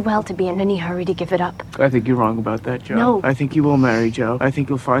liberty too well to be in any hurry to give it up. I think you're wrong about that, Joe. No. I think you will marry Joe. I think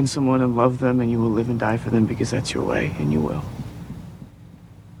you'll find someone and love them, and you will live and die for them because that's your way, and you will.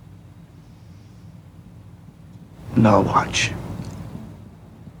 And I'll watch.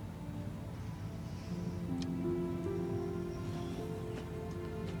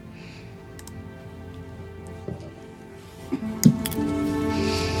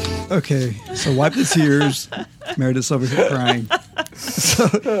 Okay, so wipe the tears. Meredith's over here crying.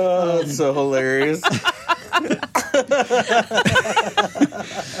 It's so hilarious.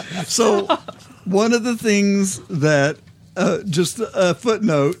 So one of the things that, just a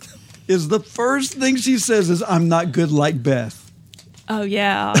footnote, is the first thing she says is, "I'm not good like Beth." Oh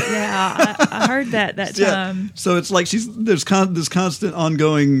yeah. I heard that time. So it's like there's this constant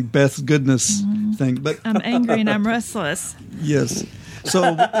ongoing Beth's goodness thing. But I'm angry and I'm restless. Yes.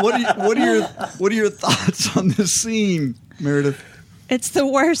 So what are your thoughts on this scene, Meredith? It's the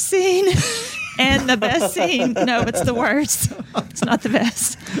worst scene and the best scene. No, it's the worst. It's not the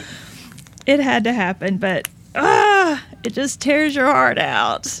best. It had to happen, but it just tears your heart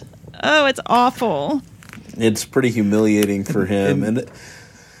out. Oh, it's awful. It's pretty humiliating for him, and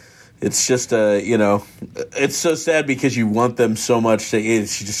it's just it's so sad because you want them so much.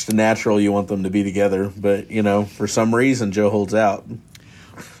 It's just natural you want them to be together, but for some reason Joe holds out.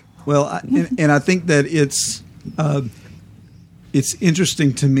 Well, and I think that it's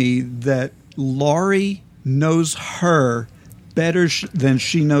interesting to me that Laurie knows her better than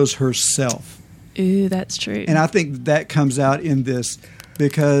she knows herself. Ooh, that's true. And I think that comes out in this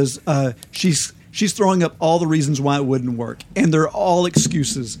because she's throwing up all the reasons why it wouldn't work, and they're all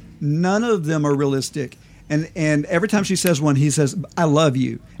excuses. None of them are realistic. And every time she says one, he says, "I love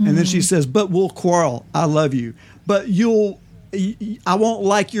you," and then she says, "But we'll quarrel. I love you, but I won't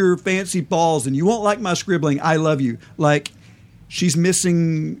like your fancy balls, and you won't like my scribbling. I love you." Like, she's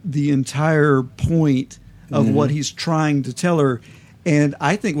missing the entire point of what he's trying to tell her. And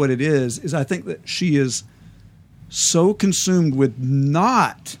I think what it is I think that she is so consumed with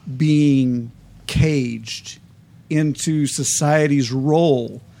not being caged into society's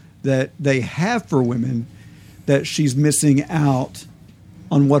role that they have for women that she's missing out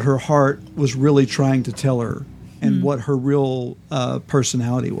on what her heart was really trying to tell her and what her real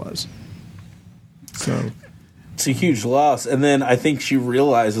personality was. So it's a huge loss. And then I think she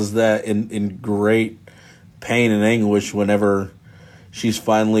realizes that in great pain and anguish whenever she's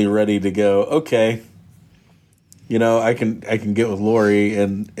finally ready to go, okay, I can get with Laurie,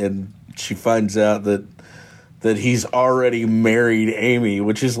 and she finds out that he's already married Amy,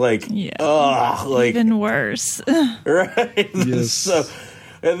 which is even worse. Right? Yes. So,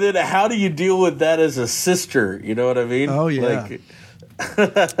 and then how do you deal with that as a sister? You know what I mean? Oh, yeah.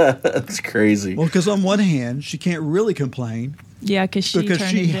 That's crazy. Well, because on one hand, she can't really complain. Yeah, because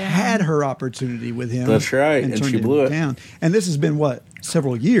she had her opportunity with him. That's right, and she blew it down. And this has been,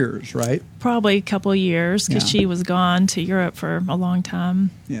 several years, right? Probably a couple of years, because she was gone to Europe for a long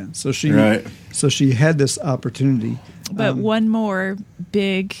time. Yeah, so she had this opportunity. But one more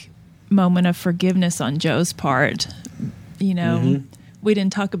big moment of forgiveness on Joe's part. We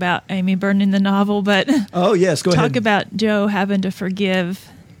didn't talk about Amy burning the novel, but oh yes, go ahead. Talk about Joe having to forgive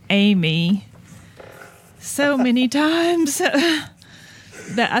Amy so many times. I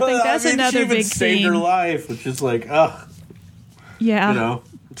think that's another big thing. Saved her life, which is like, yeah,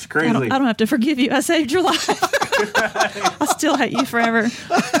 it's crazy. I don't have to forgive you. I saved your life. I'll still hate you forever.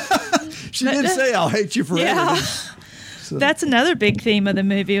 She didn't say I'll hate you forever. Yeah. So. That's another big theme of the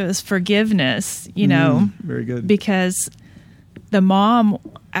movie was forgiveness. Very good. Because the mom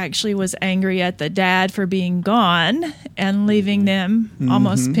actually was angry at the dad for being gone and leaving them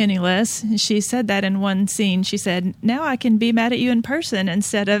almost penniless. She said that in one scene. She said, "Now I can be mad at you in person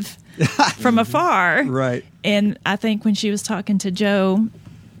instead of from afar. Right. And I think when she was talking to Joe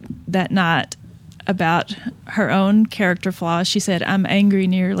that night about her own character flaws, she said, "I'm angry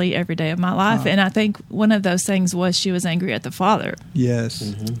nearly every day of my life." And I think one of those things was she was angry at the father.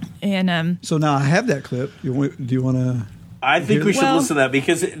 Yes. And so now I have that clip. Do you want to? I think we should listen to that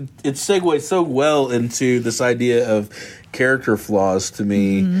because it segues so well into this idea of character flaws to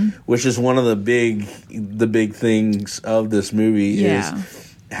me, which is one of the big things of this movie is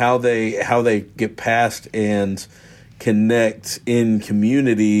how they get past and connect in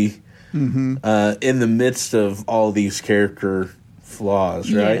community in the midst of all these character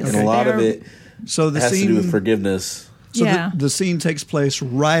flaws, right? Yes. And a lot of it the has scene, to do with forgiveness. So the scene takes place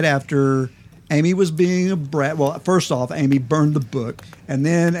right after Amy was being a brat. Well, first off, Amy burned the book, and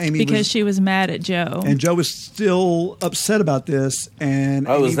then because she was mad at Joe, and Joe was still upset about this. And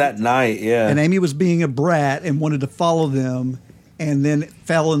it was that night, yeah. And Amy was being a brat and wanted to follow them, and then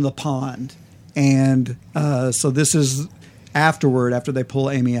fell in the pond. And so this is after they pull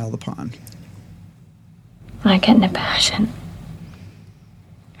Amy out of the pond. When I get in a passion,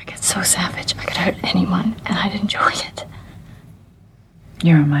 I get so savage I could hurt anyone, and I'd enjoy it.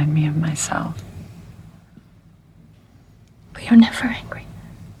 You remind me of myself. But you're never angry.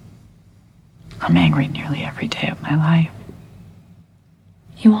 I'm angry nearly every day of my life.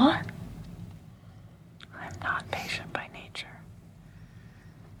 You are? I'm not patient by nature.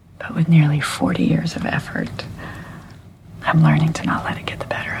 But with nearly 40 years of effort, I'm learning to not let it get the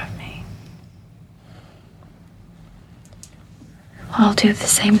better of me. I'll do the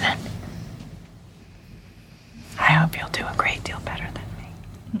same then. I hope you'll do a great deal better than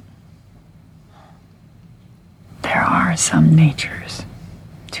me. There are some natures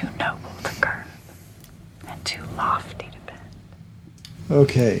too noble to curb and too lofty to bend.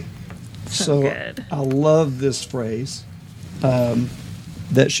 Okay. So good. I love this phrase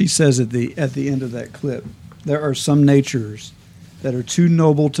that she says at the end of that clip. There are some natures that are too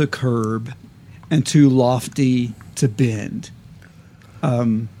noble to curb and too lofty to bend.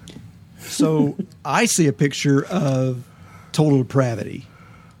 So I see a picture of total depravity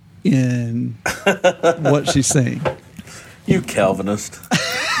in what she's saying. You Calvinist.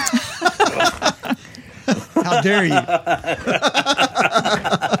 How dare you?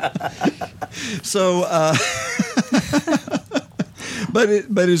 So, but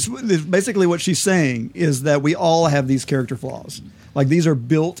it's basically what she's saying is that we all have these character flaws. Like these are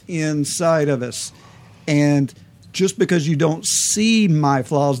built inside of us. And just because you don't see my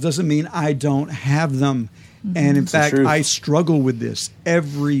flaws doesn't mean I don't have them. And in fact, I struggle with this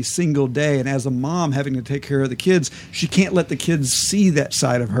every single day. And as a mom having to take care of the kids, she can't let the kids see that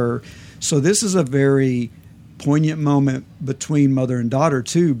side of her. So this is a very poignant moment between mother and daughter,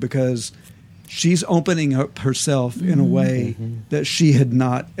 too, because she's opening up herself in a way that she had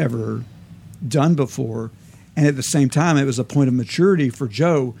not ever done before. And at the same time, it was a point of maturity for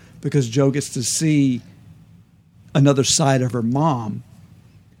Joe because Joe gets to see another side of her mom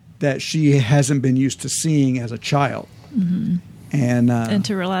that she hasn't been used to seeing as a child. And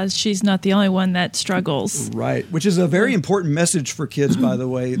to realize she's not the only one that struggles. Right, which is a very important message for kids, by the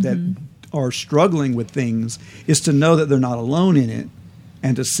way, that are struggling with things, is to know that they're not alone in it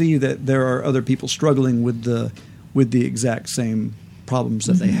and to see that there are other people struggling with the exact same problems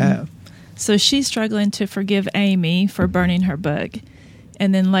that they have. So she's struggling to forgive Amy for burning her book.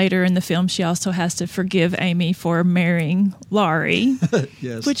 And then later in the film, she also has to forgive Amy for marrying Laurie.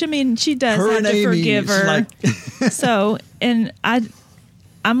 Yes. Which, I mean, she does have to forgive her. So, and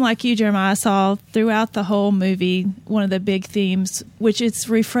I'm like you, Jeremiah. I saw throughout the whole movie one of the big themes, which it's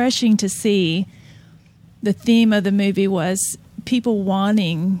refreshing to see. The theme of the movie was people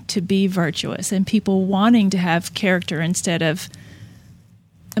wanting to be virtuous and people wanting to have character instead of,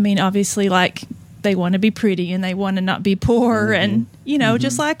 I mean, obviously, like, they want to be pretty and they want to not be poor and, you know,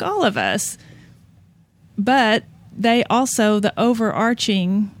 just like all of us. But they also, the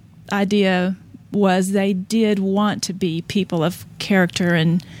overarching idea was they did want to be people of character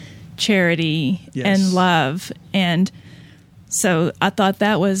and charity and love. And so I thought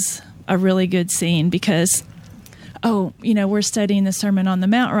that was a really good scene because, you know, we're studying the Sermon on the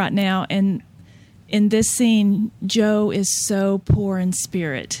Mount right now. And in this scene, Joe is so poor in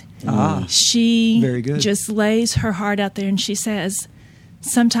spirit. She very good. Just lays her heart out there and she says,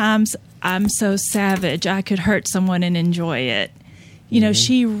 sometimes I'm so savage I could hurt someone and enjoy it. You know,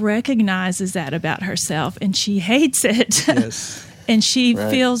 she recognizes that about herself and she hates it. Yes. And she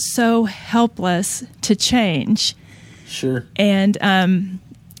feels so helpless to change. Sure. And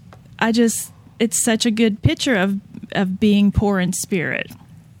it's such a good picture of being poor in spirit.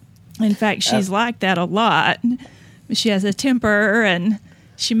 In fact, she's like that a lot. She has a temper and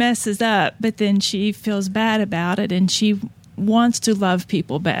she messes up, but then she feels bad about it, and she wants to love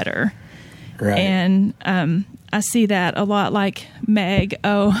people better. Right. And I see that a lot, like Meg.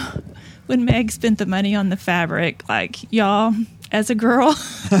 Oh, when Meg spent the money on the fabric, like, y'all, as a girl,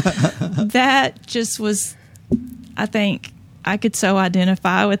 that just was, I think I could so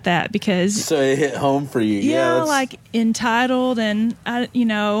identify with that, because so it hit home for you. Yeah, like entitled, and I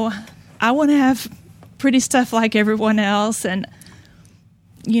want to have pretty stuff like everyone else, and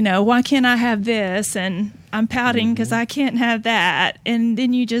why can't I have this? And I'm pouting because I can't have that. And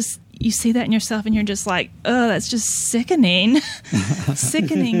then you see that in yourself, and you're just like, oh, that's just sickening.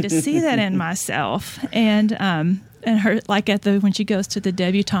 Sickening to see that in myself. And her, like when she goes to the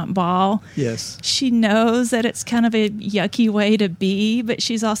debutante ball, yes, she knows that it's kind of a yucky way to be, but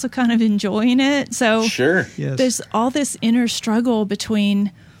she's also kind of enjoying it. So sure, yes. There's all this inner struggle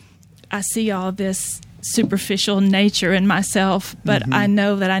between, I see all this superficial nature in myself, but I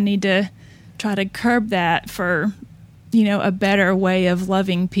know that I need to try to curb that for, a better way of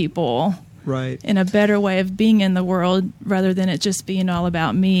loving people, right, and a better way of being in the world, rather than it just being all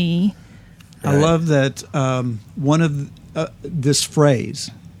about me. I love that one of this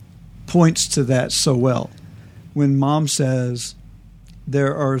phrase points to that so well. When Mom says,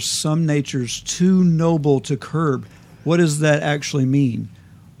 there are some natures too noble to curb, what does that actually mean?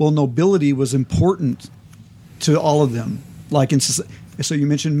 Well, nobility was important to all of them. Like so you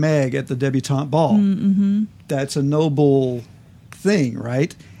mentioned Meg at the debutante ball. Mm-hmm. That's a noble thing,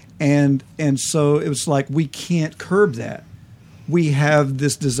 right? And so it was like, we can't curb that. We have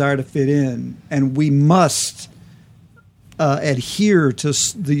this desire to fit in, and we must adhere to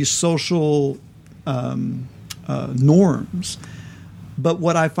these social norms. But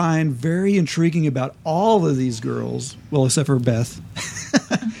what I find very intriguing about all of these girls, well, except for Beth,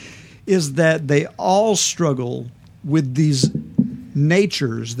 is that they all struggle with these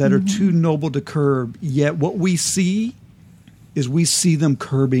natures that are too noble to curb, yet what we see is we see them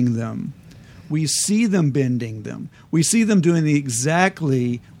curbing them. We see them bending them. We see them doing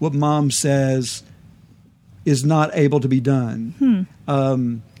exactly what Mom says is not able to be done.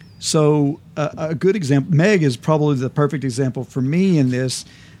 So a good example, Meg is probably the perfect example for me in this,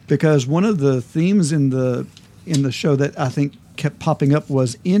 because one of the themes in the show that I think kept popping up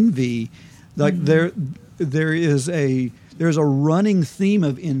was envy. Like there's a running theme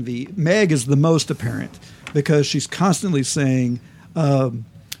of envy. Meg is the most apparent, because she's constantly saying,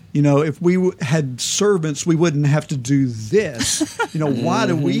 if we had servants, we wouldn't have to do this. Why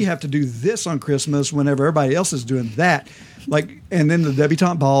do we have to do this on Christmas whenever everybody else is doing that? And then the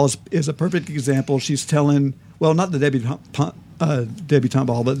debutante ball is a perfect example. She's telling, well, not the debutante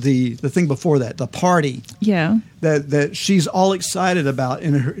ball, but the thing before that, the party. Yeah. That she's all excited about,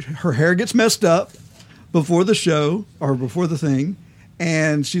 and her hair gets messed up before the show or before the thing.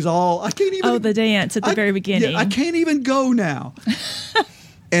 And she's all, I can't even. Oh, the dance at the very beginning. Yeah, I can't even go now.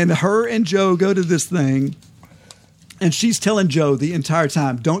 And her and Joe go to this thing, and she's telling Joe the entire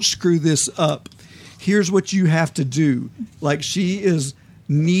time, don't screw this up. Here's what you have to do. Like, she is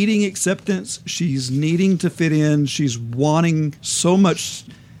needing acceptance. She's needing to fit in. She's wanting so much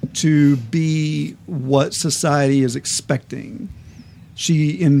to be what society is expecting.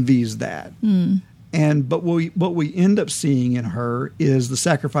 She envies that. But what we end up seeing in her is the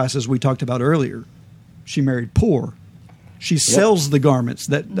sacrifices we talked about earlier. She married poor. She sells the garments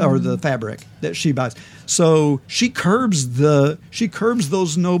or the fabric that she buys. So she curbs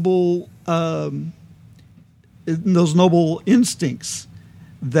those noble instincts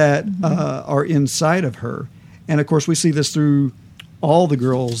that are inside of her. And of course, we see this through all the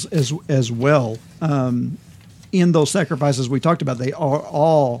girls as well. In those sacrifices we talked about, they are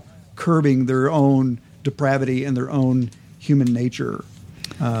all curbing their own depravity and their own human nature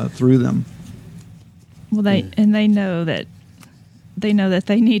through them. Well, they know that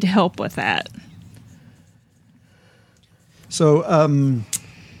they need help with that. So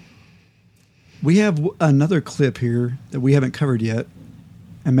we have another clip here that we haven't covered yet,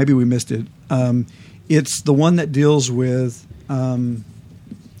 and maybe we missed it. It's the one that deals with,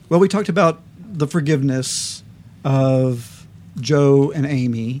 we talked about the forgiveness of Joe and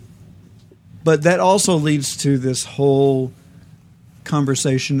Amy, but that also leads to this whole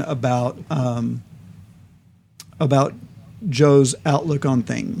conversation about Joe's outlook on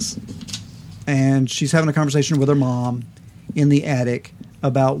things. And she's having a conversation with her mom in the attic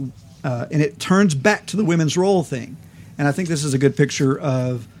about, and it turns back to the women's role thing. And I think this is a good picture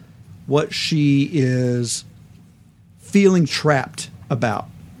of what she is feeling trapped about.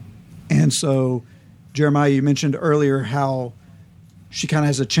 And so, Jeremiah, you mentioned earlier how she kind of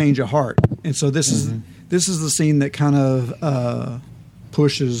has a change of heart. And so this is the scene that kind of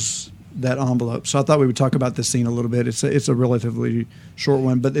pushes that envelope. So I thought we would talk about this scene a little bit. It's a relatively short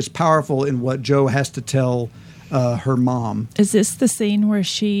one, but it's powerful in what Jo has to tell her mom. Is this the scene where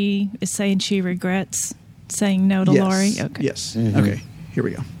she is saying she regrets saying no to Laurie? Okay. Yes. Mm-hmm. Okay. Here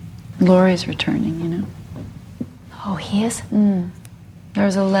we go. Laurie's returning, you know. Oh, he is?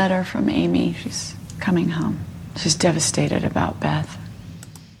 There's a letter from Amy. She's coming home. She's devastated about Beth.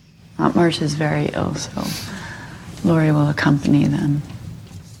 Aunt Marcia's very ill, so Laurie will accompany them.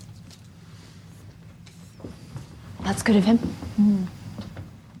 That's good of him.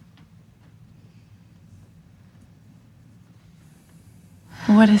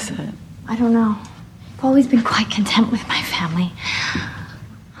 What is it? I don't know. I've always been quite content with my family.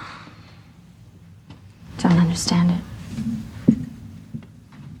 Don't understand it.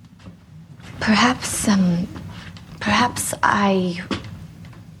 Perhaps I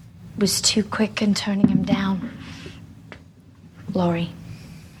was too quick in turning him down. Laurie.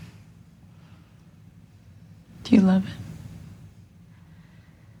 Do you love him?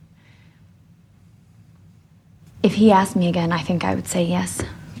 If he asked me again, I think I would say yes.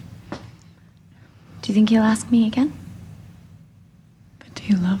 Do you think he'll ask me again? But do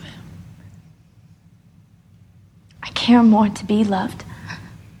you love him? I care more to be loved.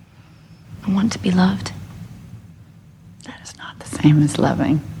 I want to be loved. That is not the same as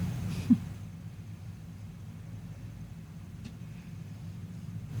loving.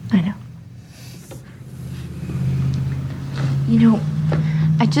 I know. You know,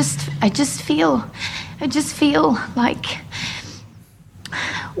 I just feel like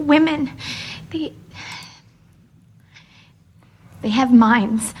women, they have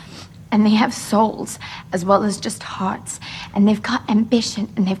minds and they have souls as well as just hearts, and they've got ambition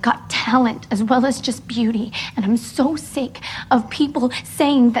and they've got talent as well as just beauty. And I'm so sick of people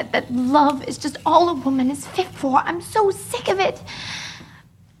saying that love is just all a woman is fit for. I'm so sick of it.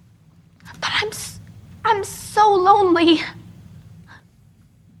 But I'm so lonely.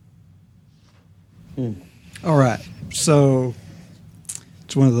 All right. So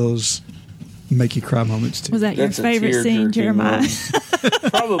it's one of those make you cry moments too. Was that your favorite scene, Jeremiah?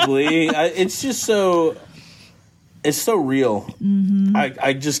 Probably. It's just so. It's so real. Mm-hmm.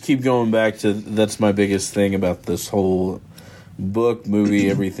 I just keep going back to that's my biggest thing about this whole book, movie,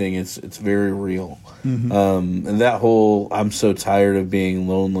 everything. It's very real. Mm-hmm. And that whole I'm so tired of being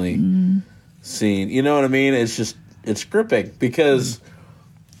lonely scene. You know what I mean? It's gripping because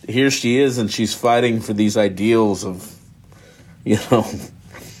here she is and she's fighting for these ideals of,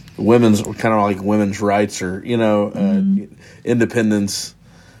 women's kind of like women's rights or independence,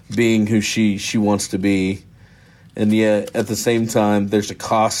 being who she wants to be. And yet, at the same time, there's a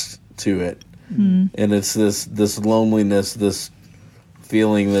cost to it, and it's this loneliness, this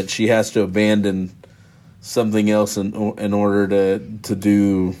feeling that she has to abandon something else in order to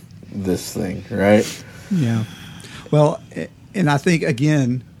do this thing, right? Yeah. Well, and I think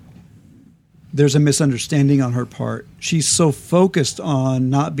again, there's a misunderstanding on her part. She's so focused on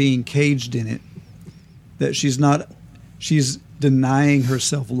not being caged in it that she's denying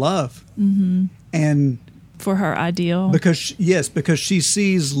herself love, and for her ideal, because she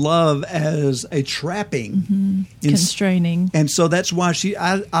sees love as a trapping, constraining, and so that's why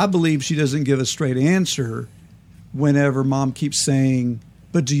I believe she doesn't give a straight answer whenever Mom keeps saying,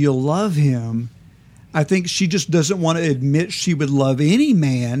 "But do you love him?" I think she just doesn't want to admit she would love any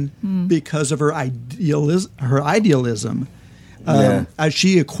man because of her idealism.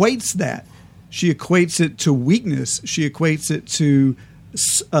 She equates that. She equates it to weakness. She equates it to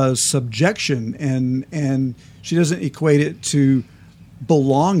subjection, and she doesn't equate it to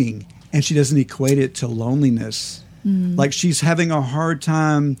belonging, and she doesn't equate it to loneliness. Like she's having a hard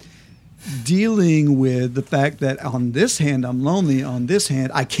time dealing with the fact that on this hand I'm lonely, on this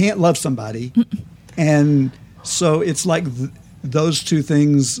hand I can't love somebody, and so it's like those two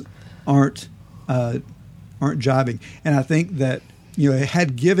things aren't jiving. And I think that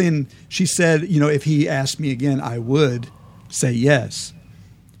she said, if he asked me again, I would say yes.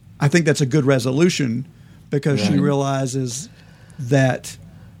 I think that's a good resolution because she realizes that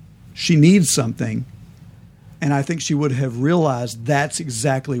she needs something. And I think she would have realized that's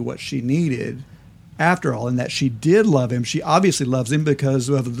exactly what she needed after all, and that she did love him. She obviously loves him because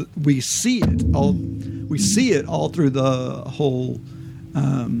we see it all. We see it all through the whole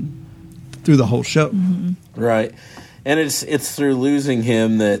show. Right. And it's through losing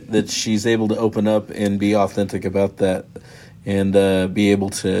him that she's able to open up and be authentic about that, and be able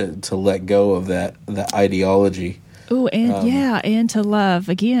to let go of that ideology. Oh, and to love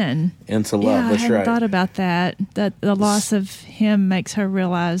again. And to love, that's I hadn't right. thought about that. That the loss of him makes her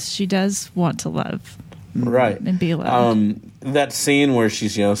realize she does want to love, right, and be loved. that scene where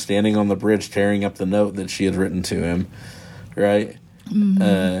she's, standing on the bridge tearing up the note that she had written to him, right?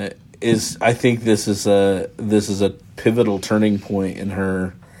 I think this is a pivotal turning point in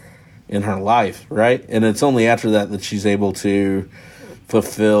her life, right? And it's only after that she's able to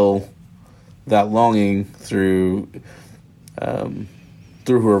fulfill that longing through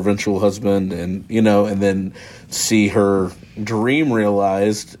her eventual husband, and then see her dream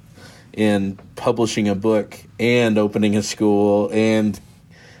realized in publishing a book and opening a school, and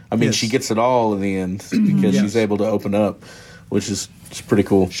she gets it all in the end because she's able to open up, which is pretty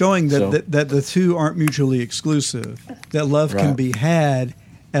cool. Showing that the two aren't mutually exclusive, that love can be had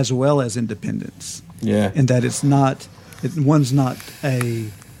as well as independence. Yeah. And that one's not a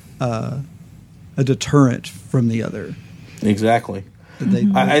deterrent from the other. Exactly.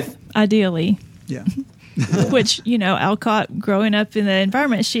 Ideally. Yeah. Which, Alcott, growing up in the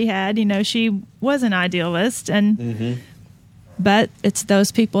environment she had, she was an idealist, but it's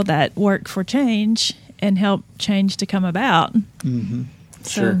those people that work for change and help change to come about. Mm-hmm.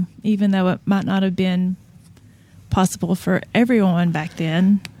 So even though it might not have been possible for everyone back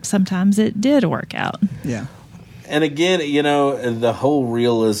then, sometimes it did work out. Yeah. And again, the whole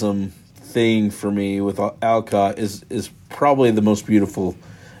realism thing for me with Alcott is probably the most beautiful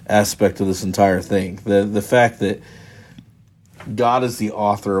aspect of this entire thing. The fact that God is the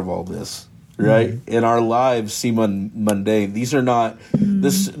author of all this, right? And our lives seem mundane. These are not.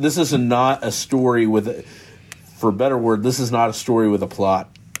 This is not a story with, for a better word, this is not a story with a plot.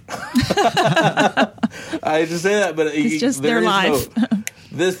 I just say that, but it's just their life.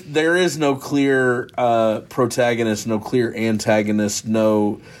 There is no clear protagonist, no clear antagonist,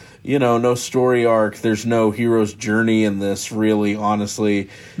 no story arc. There's no hero's journey in this, really, honestly.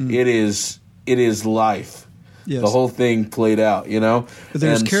 It is life. Yes. The whole thing played out, But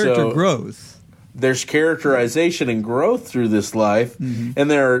there's character growth. There's characterization and growth through this life, and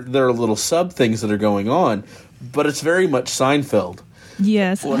there are little sub things that are going on, but it's very much Seinfeld.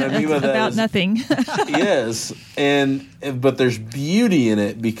 Yes, what I mean by that about is, nothing. Yes, but there's beauty in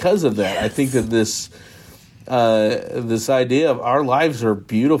it because of that. I think that this idea of our lives are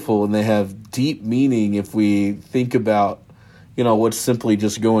beautiful and they have deep meaning if we think about what's simply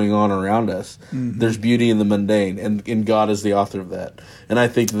just going on around us. There's beauty in the mundane, and God is the author of that. And I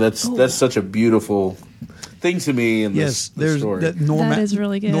think that's such a beautiful thing to me in this story. That is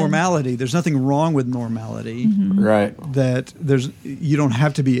really good. Normality. There's nothing wrong with normality. Right. That you don't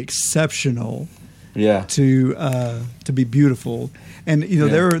have to be exceptional. Yeah. To be beautiful, and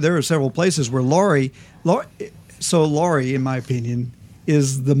there are several places where Laurie, in my opinion,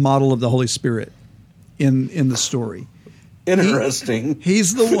 is the model of the Holy Spirit in the story. Interesting.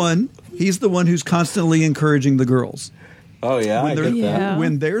 He's the one who's constantly encouraging the girls. Oh yeah,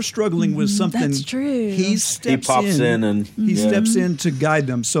 when they're struggling with something, that's true. He pops in and steps in to guide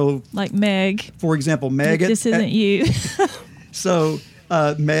them. So, like Meg, for example, Meg. This isn't you. So,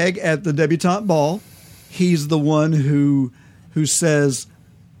 Meg at the debutante ball, he's the one who says,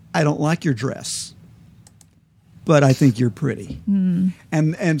 "I don't like your dress, but I think you're pretty."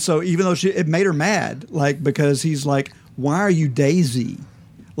 And so, even though it made her mad, because he's like, "Why are you Daisy?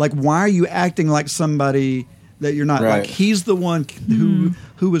 Why are you acting like somebody that you're not?" Right. He's the one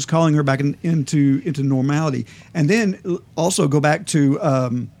who was calling her back into normality. And then also go back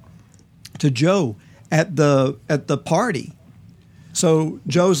to Joe at the party. So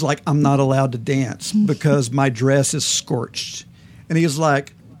Joe's like, "I'm not allowed to dance because my dress is scorched," and he's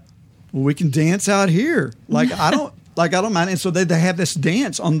like, "Well, we can dance out here. I don't mind." And so they have this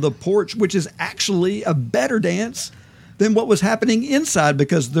dance on the porch, which is actually a better dance than what was happening inside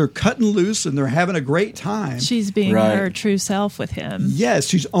because they're cutting loose and they're having a great time. She's being her true self with him. Yes,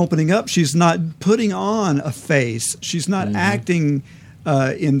 she's opening up. She's not putting on a face. She's not acting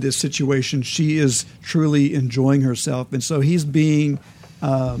in this situation. She is truly enjoying herself. And so he's being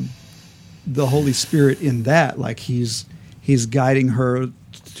the Holy Spirit in that. He's guiding her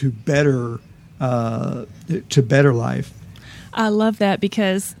to better life. I love that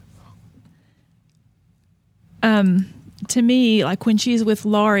because to me, when she's with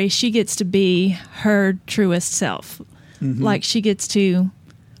Laurie, she gets to be her truest self. She gets to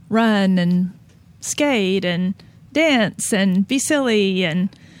run and skate and dance and be silly, and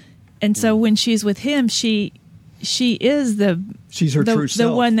so when she's with him, she is she's her true self,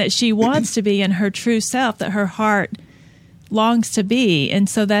 the one that she wants to be, and her true self that her heart longs to be. And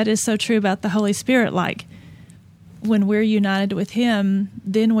so that is so true about the Holy Spirit. When we're united with Him,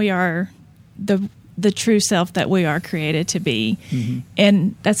 then we are the true self that we are created to be.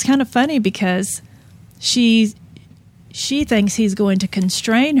 And that's kind of funny because she thinks He's going to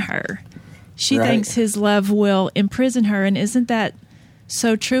constrain her. she thinks his love will imprison her. And isn't that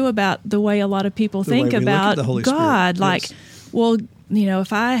so true about the way a lot of people think about God? Like, well, you know,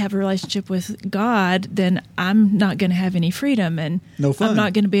 if I have a relationship with God, then I'm not going to have any freedom, and no fun. I'm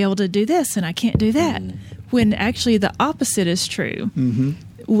not going to be able to do this, and I can't do that. When actually the opposite is true.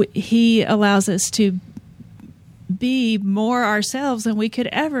 He allows us to be more ourselves than we could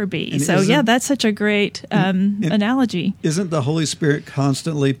ever be. And so, that's such a great analogy. Isn't the Holy Spirit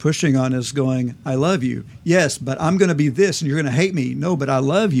constantly pushing on us going, I love you. Yes, but I'm going to be this and you're going to hate me. No, but I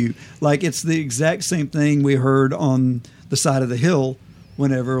love you. Like, it's the exact same thing we heard on the side of the hill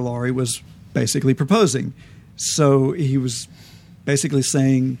whenever Laurie was basically proposing. So he was basically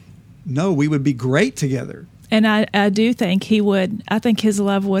saying, no, we would be great together. And I do think he would. I think his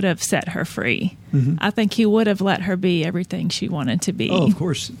love would have set her free. I think he would have let her be everything she wanted to be. Oh, of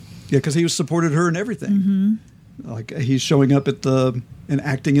course. Yeah, because he supported her in everything. Like, he's showing up and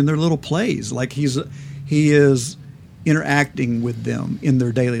acting in their little plays. Like, he is interacting with them in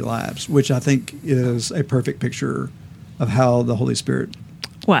their daily lives, which I think is a perfect picture of how the Holy Spirit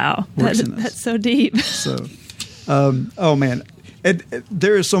wow, works in us. That's so deep. So, oh man. And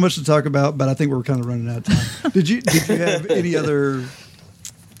there is so much to talk about, but I think we're kind of running out of time. Did you have any other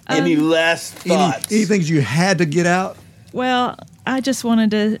any last thoughts? Any things you had to get out? Well, I just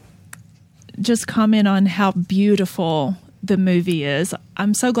wanted to just comment on how beautiful the movie is.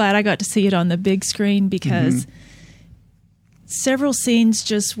 I'm so glad I got to see it on the big screen because several scenes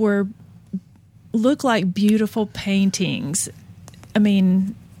just look like beautiful paintings. I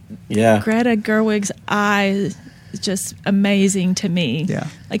mean, Greta Gerwig's eyes just amazing to me. Yeah.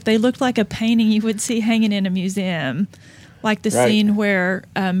 Like, they looked like a painting you would see hanging in a museum. Like the scene where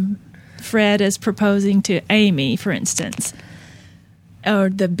Fred is proposing to Amy, for instance. Or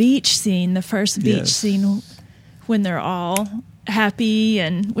the beach scene, the first beach scene when they're all happy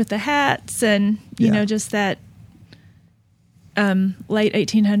and with the hats and, you know, just that late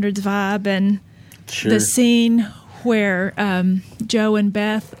 1800s vibe. And the scene where Joe and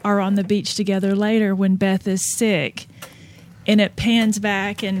Beth are on the beach together later when Beth is sick, and it pans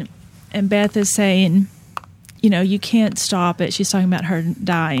back and Beth is saying, you know, you can't stop it. She's talking about her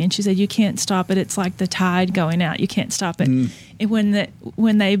dying. She said, you can't stop it. It's like the tide going out. You can't stop it. And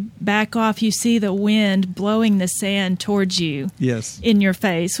when they back off, you see the wind blowing the sand towards you in your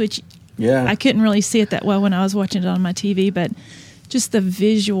face, which I couldn't really see it that well when I was watching it on my TV, but just the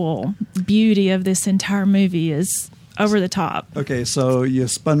visual beauty of this entire movie is over the top. Okay, so you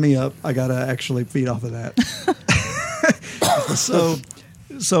spun me up. I got to actually feed off of that. So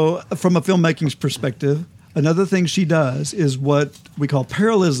from a filmmaking perspective, another thing she does is what we call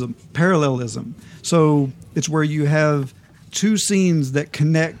parallelism. So it's where you have two scenes that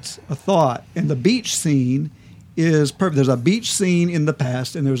connect a thought. And the beach scene is perfect. There's a beach scene in the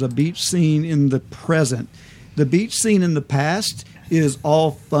past and there's a beach scene in the present. The beach scene in the past is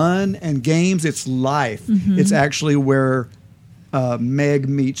all fun and games. It's life. It's actually where Meg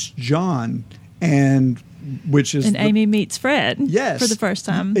meets John, and Amy meets Fred. Yes, for the first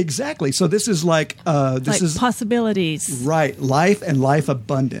time. Exactly. So this is like is possibilities. Right, life and life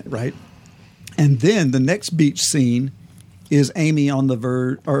abundant. Right, and then the next beach scene is Amy on the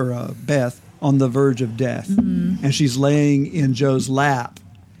verge, or Beth on the verge of death, and she's laying in Joe's lap,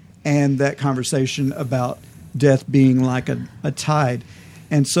 and that conversation about death being like a tide.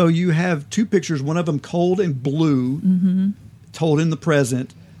 And so you have two pictures, one of them cold and blue, told in the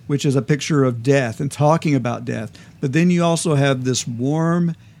present, which is a picture of death and talking about death. But then you also have this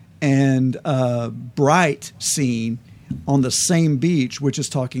warm and bright scene on the same beach, which is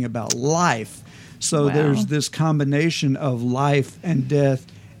talking about life. So there's this combination of life and death.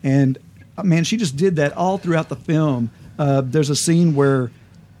 And, man, she just did that all throughout the film. There's a scene where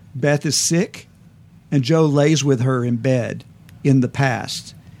Beth is sick, and Joe lays with her in bed in the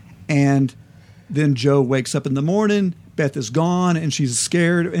past. And then Joe wakes up in the morning, Beth is gone, and she's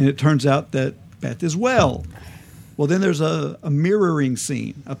scared, and it turns out that Beth is well. Well, then there's a mirroring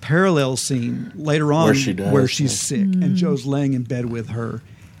scene, a parallel scene later on where she's sick, and Joe's laying in bed with her.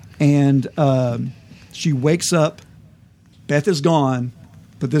 And she wakes up, Beth is gone,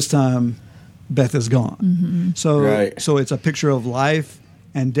 but this time Beth is gone. So it's a picture of life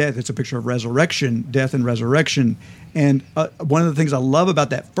and death. It's a picture of resurrection, death and resurrection. And one of the things I love about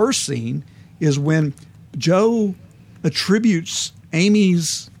that first scene is when Joe attributes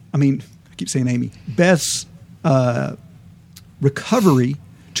Beth's recovery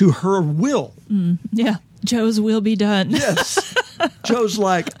to her will. Joe's will be done. Yes. Joe's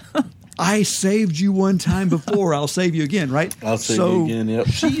like, I saved you one time before. I'll save you again, right? I'll save you again, yep.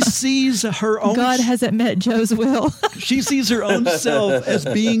 She sees her own... God hasn't met Joe's will. She sees her own self as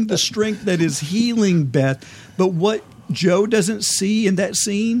being the strength that is healing Beth. But what Joe doesn't see in that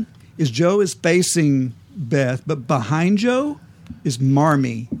scene is Joe is facing Beth, but behind Joe is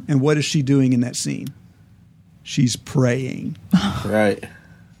Marmee. And what is she doing in that scene? She's praying. Right.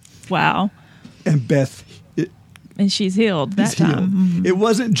 Wow. And Beth... And she's healed that time. Mm-hmm. It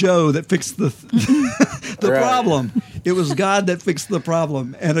wasn't Joe that fixed the problem. It was God that fixed the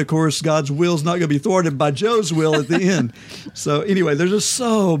problem. And, of course, God's will is not going to be thwarted by Joe's will at the end. So, anyway, there's just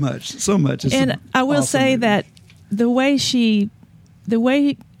so much. It's and I will say movie. that the way she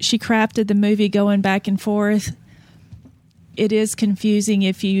crafted the movie going back and forth, it is confusing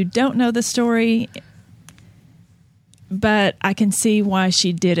if you don't know the story. But I can see why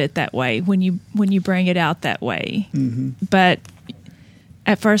she did it that way when you bring it out that way. Mm-hmm. But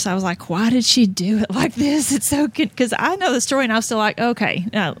at first I was like, why did she do it like this? It's so good. Because I know the story and I was still like, okay,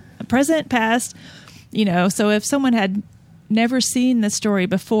 now present, past, so if someone had never seen the story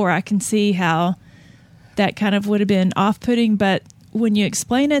before, I can see how that kind of would have been off-putting. But when you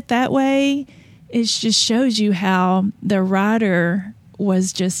explain it that way, it just shows you how the writer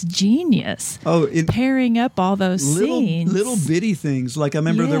was just genius. Pairing up all those scenes. Little bitty things. Like I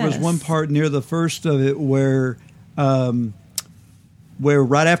remember there was one part near the first of it where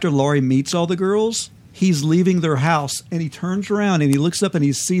right after Laurie meets all the girls, he's leaving their house and he turns around and he looks up and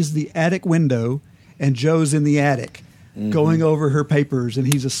he sees the attic window and Joe's in the attic going over her papers and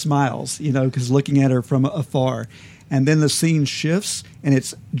he just smiles, because looking at her from afar. And then the scene shifts and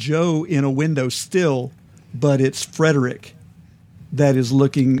it's Joe in a window still, but it's Frederick that is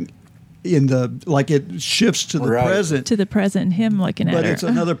looking it shifts to the present. To the present, him looking at her. But it's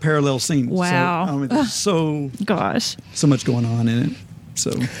another parallel scene. Wow. So, gosh. So much going on in it.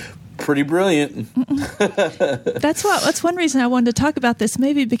 So pretty brilliant. That's one reason I wanted to talk about this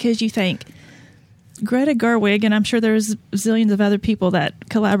movie, because you think Greta Gerwig, and I'm sure there's zillions of other people that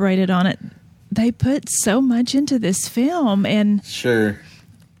collaborated on it, they put so much into this film. And sure.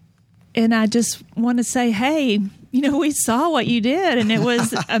 And I just want to say, hey, we saw what you did and it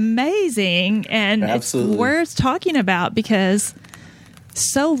was amazing. And Absolutely. It's worth talking about because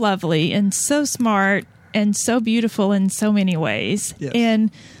so lovely and so smart and so beautiful in so many ways. Yes.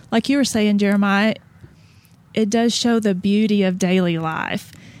 And like you were saying, Jeremiah, it does show the beauty of daily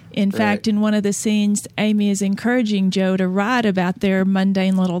life. In fact, in one of the scenes, Amy is encouraging Joe to write about their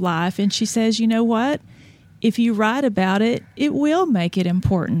mundane little life. And she says, you know what? If you write about it, it will make it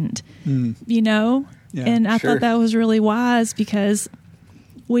important, Yeah, and I thought that was really wise because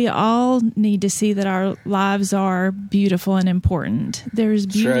we all need to see that our lives are beautiful and important. There's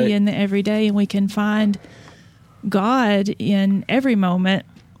beauty in the everyday, and we can find God in every moment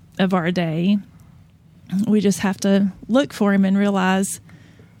of our day. We just have to look for him and realize,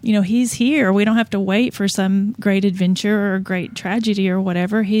 he's here. We don't have to wait for some great adventure or great tragedy or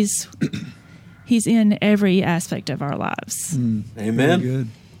whatever. He's in every aspect of our lives. Amen. Very good.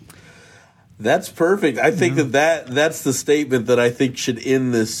 That's perfect. I think that's the statement that I think should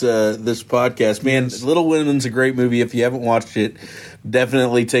end this podcast. Man, Little Women's a great movie. If you haven't watched it,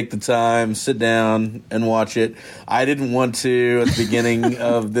 definitely take the time, sit down, and watch it. I didn't want to at the beginning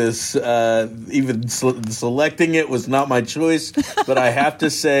of this. Even selecting it was not my choice, but I have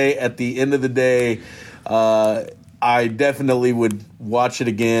to say, at the end of the day, I definitely would watch it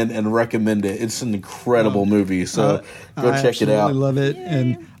again and recommend it. It's an incredible movie, so go check it out. I love it,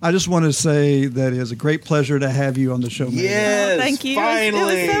 and I just want to say that it is a great pleasure to have you on the show. Yes, thank you.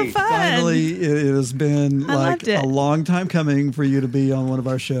 Finally, it was so fun. Finally, it has been loved it. a long time coming for you to be on one of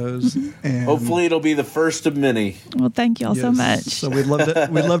our shows, and hopefully it'll be the first of many. Well, thank you all so much. So we'd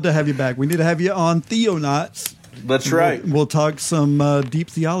love to have you back. We need to have you on Theonauts. That's right. We'll talk some deep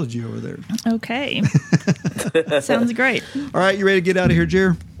theology over there. Okay. Sounds great. All right, you ready to get out of here,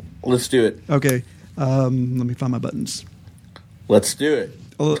 Jer? Let's do it. Okay. Let me find my buttons. Let's do it.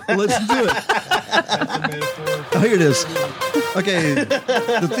 Let's do it. Oh, here it is. Okay.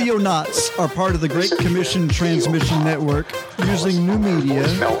 The Theonauts are part of the Great Commission Transmission Network, using new media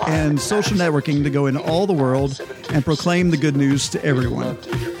and social networking to go into all the world and proclaim the good news to everyone.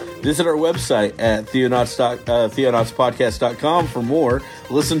 Visit our website at theonautspodcast.com for more.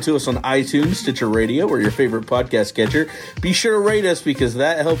 Listen to us on iTunes, Stitcher Radio, or your favorite podcast catcher. Be sure to rate us because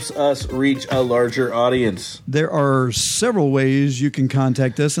that helps us reach a larger audience. There are several ways you can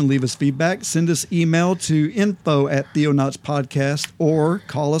contact us and leave us feedback. Send us email to info@theonautspodcast or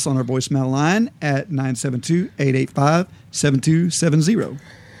call us on our voicemail line at 972-885-7270.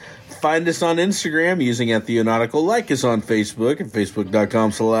 Find us on Instagram using @Theonautical. Like us on Facebook at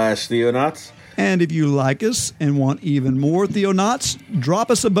facebook.com/Theonauts. And if you like us and want even more Theonauts, drop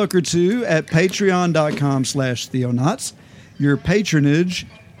us a buck or two at patreon.com/Theonauts. Your patronage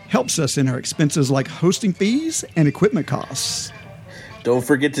helps us in our expenses like hosting fees and equipment costs. Don't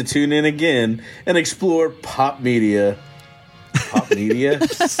forget to tune in again and explore pop media. Pop media?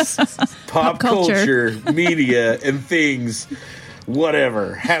 Pop culture, media, and things.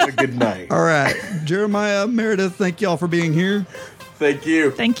 Whatever. Have a good night. All right. Jeremiah, Meredith, thank y'all for being here. Thank you.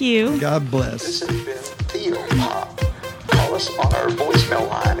 Thank you. God bless. This has been Theo Pop. Call us on our voicemail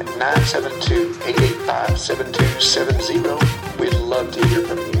line at 972-885-7270. We'd love to hear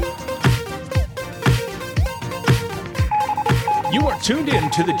from you. You are tuned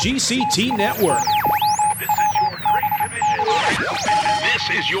in to the GCT Network. This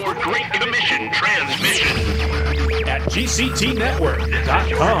is your Great Commission transmission. At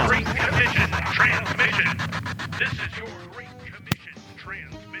GCTnetwork.com. Great Commission transmission. This is your Great Commission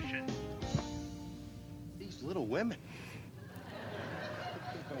transmission. These little women.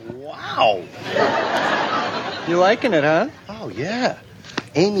 Wow. You liking it, huh? Oh, yeah.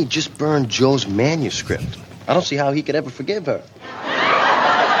 Amy just burned Joe's manuscript. I don't see how he could ever forgive her.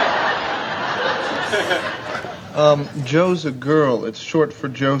 Joe's a girl. It's short for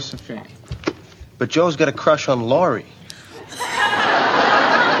Josephine. But Joe's got a crush on Laurie.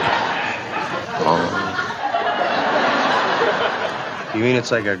 You mean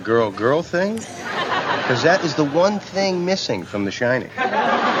it's like a girl-girl thing? Because that is the one thing missing from The Shining.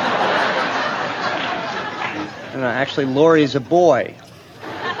 No, actually, Laurie's a boy.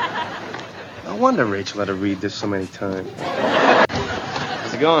 No wonder Rachel had to read this so many times.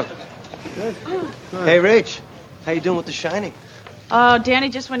 How's it going? Good. Hey, Rach. How you doing with The Shining? Oh, Danny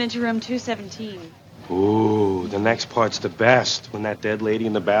just went into room 217. Ooh, the next part's the best. When that dead lady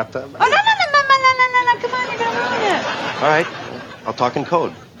in the bathtub. Oh, no. Come on, you're going to ruin it. All right. I'll talk in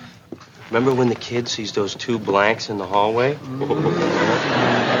code. Remember when the kid sees those two blanks in the hallway?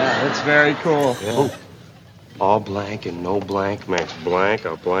 Yeah, that's very cool. Yeah. Oh. All blank and no blank makes blank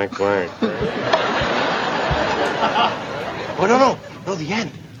a blank blank. Oh, no, the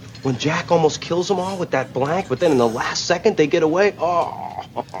end. When Jack almost kills them all with that blank, but then in the last second they get away. Oh.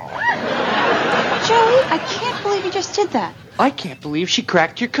 Joey, I can't believe you just did that. I can't believe she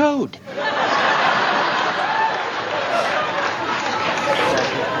cracked your code.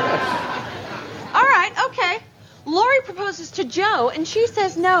 All right, okay. Laurie proposes to Joe, and she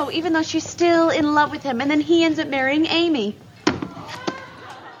says no, even though she's still in love with him, and then he ends up marrying Amy.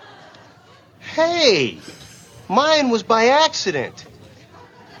 Hey, mine was by accident.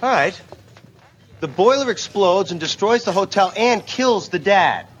 All right. The boiler explodes and destroys the hotel and kills the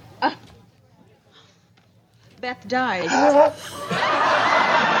dad. Beth dies.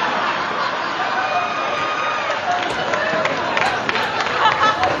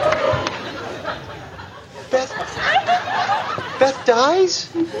 Beth dies?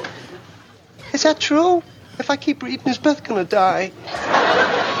 Mm-hmm. Is that true? If I keep reading, is Beth gonna die?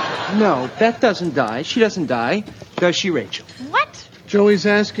 No, Beth doesn't die. She doesn't die. Does she, Rachel? What? Joey's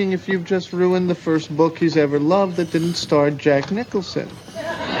asking if you've just ruined the first book he's ever loved that didn't star Jack Nicholson.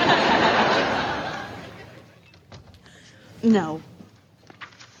 No.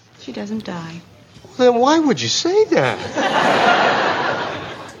 She doesn't die. Then why would you say that?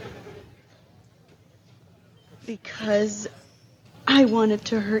 Because I wanted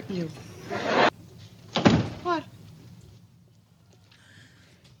to hurt you. What?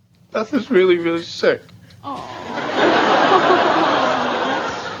 Beth is really, really sick.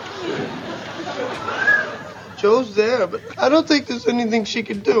 Joe's there, but I don't think there's anything she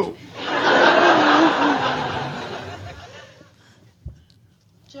can do.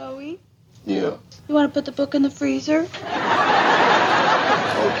 Joey? Yeah. You want to put the book in the freezer?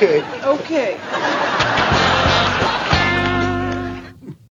 Okay. Okay.